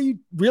fuck are you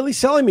really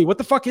selling me? What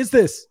the fuck is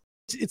this?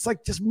 It's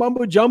like just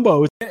mumbo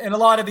jumbo. And a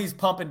lot of these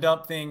pump and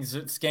dump things,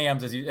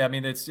 scams,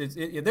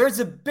 there's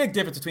a big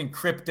difference between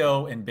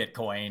crypto and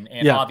Bitcoin.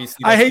 And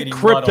obviously I hate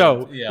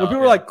crypto. When people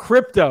are like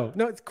crypto,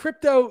 no, it's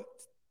crypto.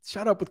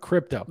 Shut up with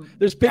crypto.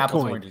 There's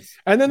Bitcoin.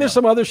 And then there's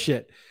some other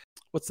shit.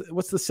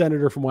 What's the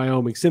senator from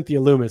Wyoming, Cynthia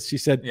Loomis? She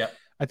said,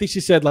 I think she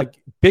said like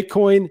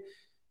Bitcoin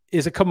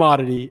is a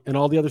commodity and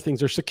all the other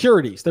things are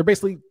securities. They're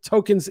basically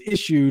tokens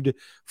issued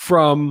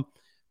from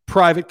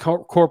private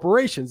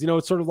corporations.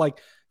 It's sort of like,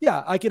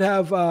 I could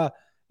have,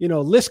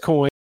 Liss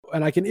coin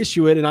and I can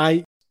issue it and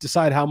I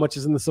decide how much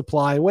is in the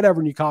supply and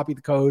whatever. And you copy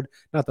the code.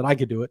 Not that I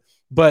could do it,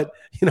 but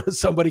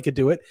somebody could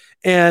do it.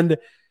 And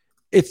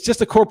it's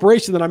just a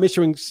corporation that I'm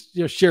issuing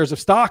shares of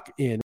stock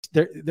in.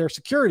 They're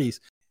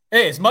securities.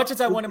 Hey, as much as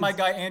I wanted my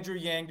guy Andrew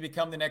Yang to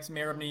become the next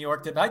mayor of New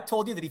York, I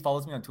told you that he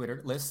follows me on Twitter,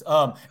 Liss.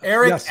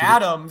 Eric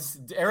Adams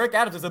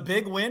is a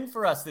big win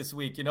for us this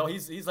week.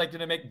 He's like going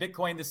to make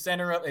Bitcoin the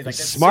center of, like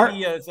smart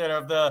center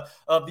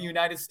of the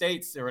United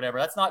States or whatever.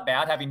 That's not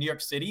bad. Having New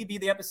York City be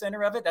the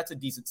epicenter of it, that's a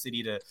decent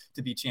city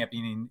to be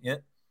championing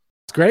it.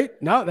 It's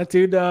great. No, that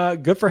dude,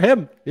 good for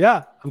him.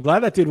 Yeah, I'm glad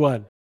that dude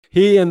won.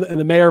 He and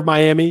the mayor of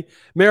Miami.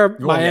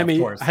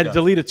 Had to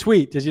delete a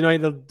tweet. Did you know he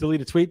had to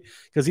delete a tweet?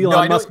 Because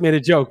Elon Musk made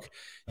a joke.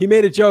 He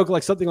made a joke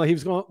like something like he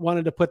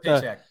wanted to put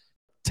the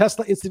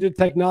Tesla Institute of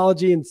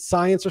Technology and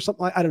Science or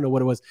something like, I don't know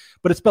what it was,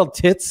 but it's spelled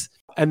tits.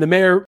 And the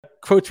mayor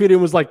quote tweeted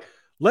and was like,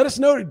 let us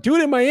know, do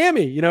it in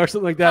Miami, or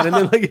something like that. And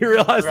then he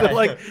realized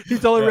that he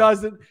totally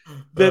realized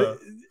that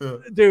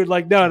dude,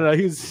 no,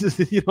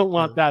 you don't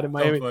want that in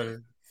Miami.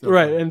 So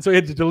right. And so he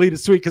had to delete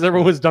his tweet because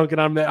everyone was dunking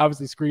on him. They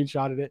obviously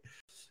screenshotted it.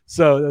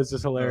 So that was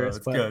just hilarious.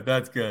 Good.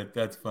 That's good.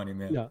 That's funny,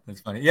 man. Yeah.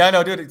 That's funny. Yeah,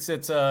 no, dude, I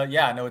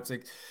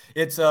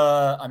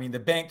mean,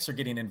 the banks are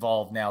getting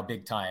involved now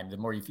big time. The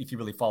more if you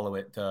really follow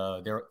it,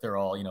 they're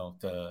all,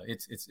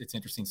 it's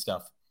interesting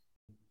stuff.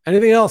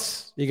 Anything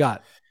else you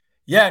got?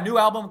 Yeah, new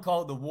album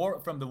called The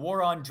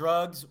War on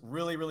Drugs.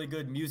 Really, really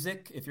good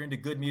music. If you're into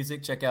good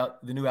music, check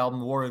out the new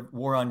album,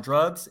 War on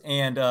Drugs.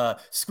 And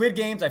Squid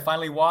Games, I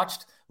finally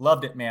watched.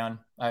 Loved it, man.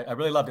 I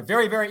really loved it.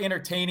 Very, very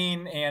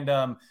entertaining. And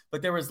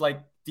but there was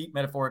like deep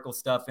metaphorical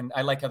stuff, and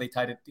I like how they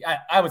tied it.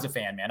 I was a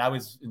fan, man. I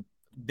was a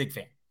big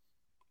fan.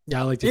 Yeah,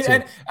 I liked it too.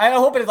 And I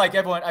hope it's like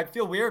everyone. I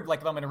feel weird,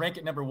 like if I'm going to rank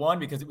it number one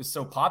because it was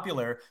so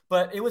popular,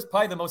 but it was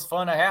probably the most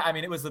fun I had. I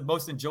mean, it was the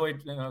most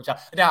enjoyed.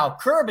 Now,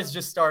 Curb is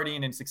just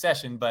starting in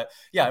succession, but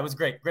yeah, it was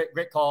great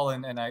call,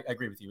 and I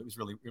agree with you. It was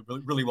really,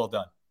 really, really well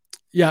done.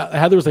 Yeah,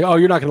 Heather was like, "Oh,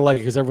 you're not going to like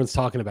it because everyone's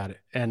talking about it,"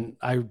 and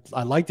I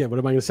liked it. What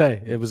am I going to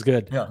say? It was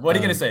good. Yeah, what are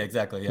you going to say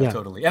exactly? Yeah,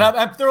 totally. And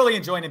I'm thoroughly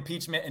enjoying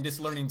impeachment and just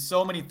learning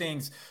so many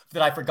things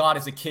that I forgot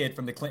as a kid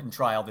from the Clinton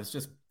trial. That's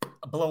just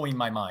blowing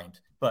my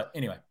mind. But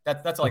anyway,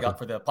 that's all I got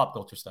for the pop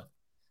culture stuff.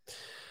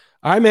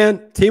 All right,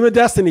 man. Team of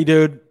Destiny,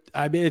 dude.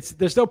 I mean,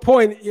 there's no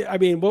point. I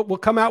mean, we'll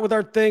come out with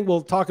our thing.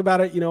 We'll talk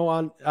about it,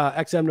 on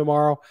XM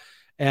tomorrow,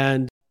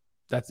 and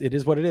it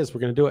is what it is.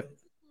 We're going to do it.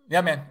 Yeah,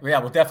 man. Yeah,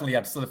 we'll definitely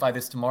have to solidify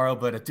this tomorrow.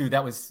 But dude,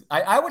 that was,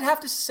 I would have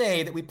to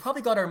say that we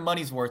probably got our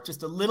money's worth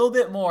just a little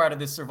bit more out of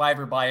this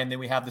Survivor buy-in than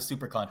we have the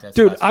Super Contest.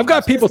 Dude, I've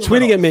got people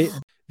tweeting at me.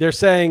 They're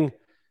saying,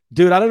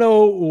 dude, I don't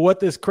know what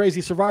this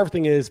crazy Survivor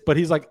thing is, but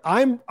he's like,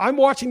 I'm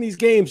watching these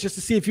games just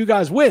to see if you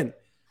guys win.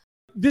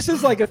 This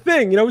is like a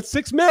thing, it's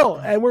 $6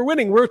 million and we're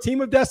winning. We're a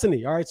team of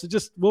destiny. All right. So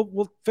just,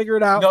 we'll figure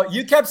it out. No,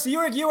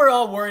 you were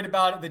all worried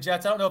about the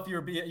Jets. I don't know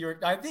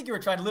if I think you were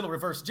trying a little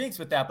reverse jinx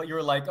with that, but you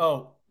were like,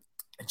 oh,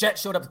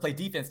 Jets showed up to play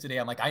defense today.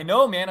 I'm like, I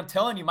know, man. I'm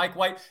telling you, Mike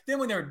White. Then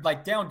when they're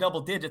like down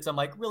double digits, I'm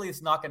like, really,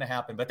 it's not going to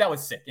happen. But that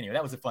was sick. Anyway,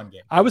 that was a fun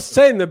game. I was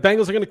saying the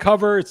Bengals are going to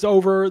cover. It's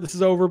over. This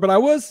is over. But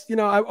I'm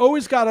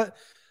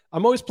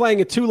always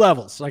playing at two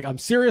levels. Like I'm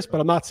serious,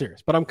 but I'm not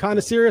serious. But I'm kind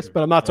of serious,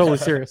 but I'm not totally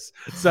serious.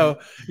 So,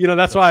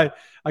 that's why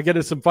I get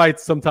into some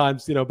fights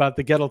sometimes, about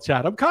the Gettle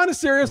chat. I'm kind of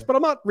serious, but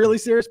I'm not really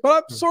serious, but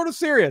I'm sort of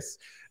serious.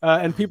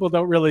 And people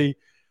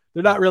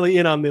they're not really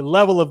in on the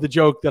level of the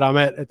joke that I'm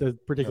at the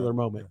particular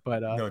moment.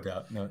 But no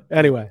doubt. No.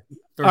 Anyway.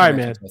 All right,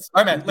 man.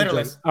 All right, man. Later,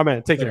 Liss. All right,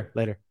 man. Take care.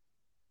 Later.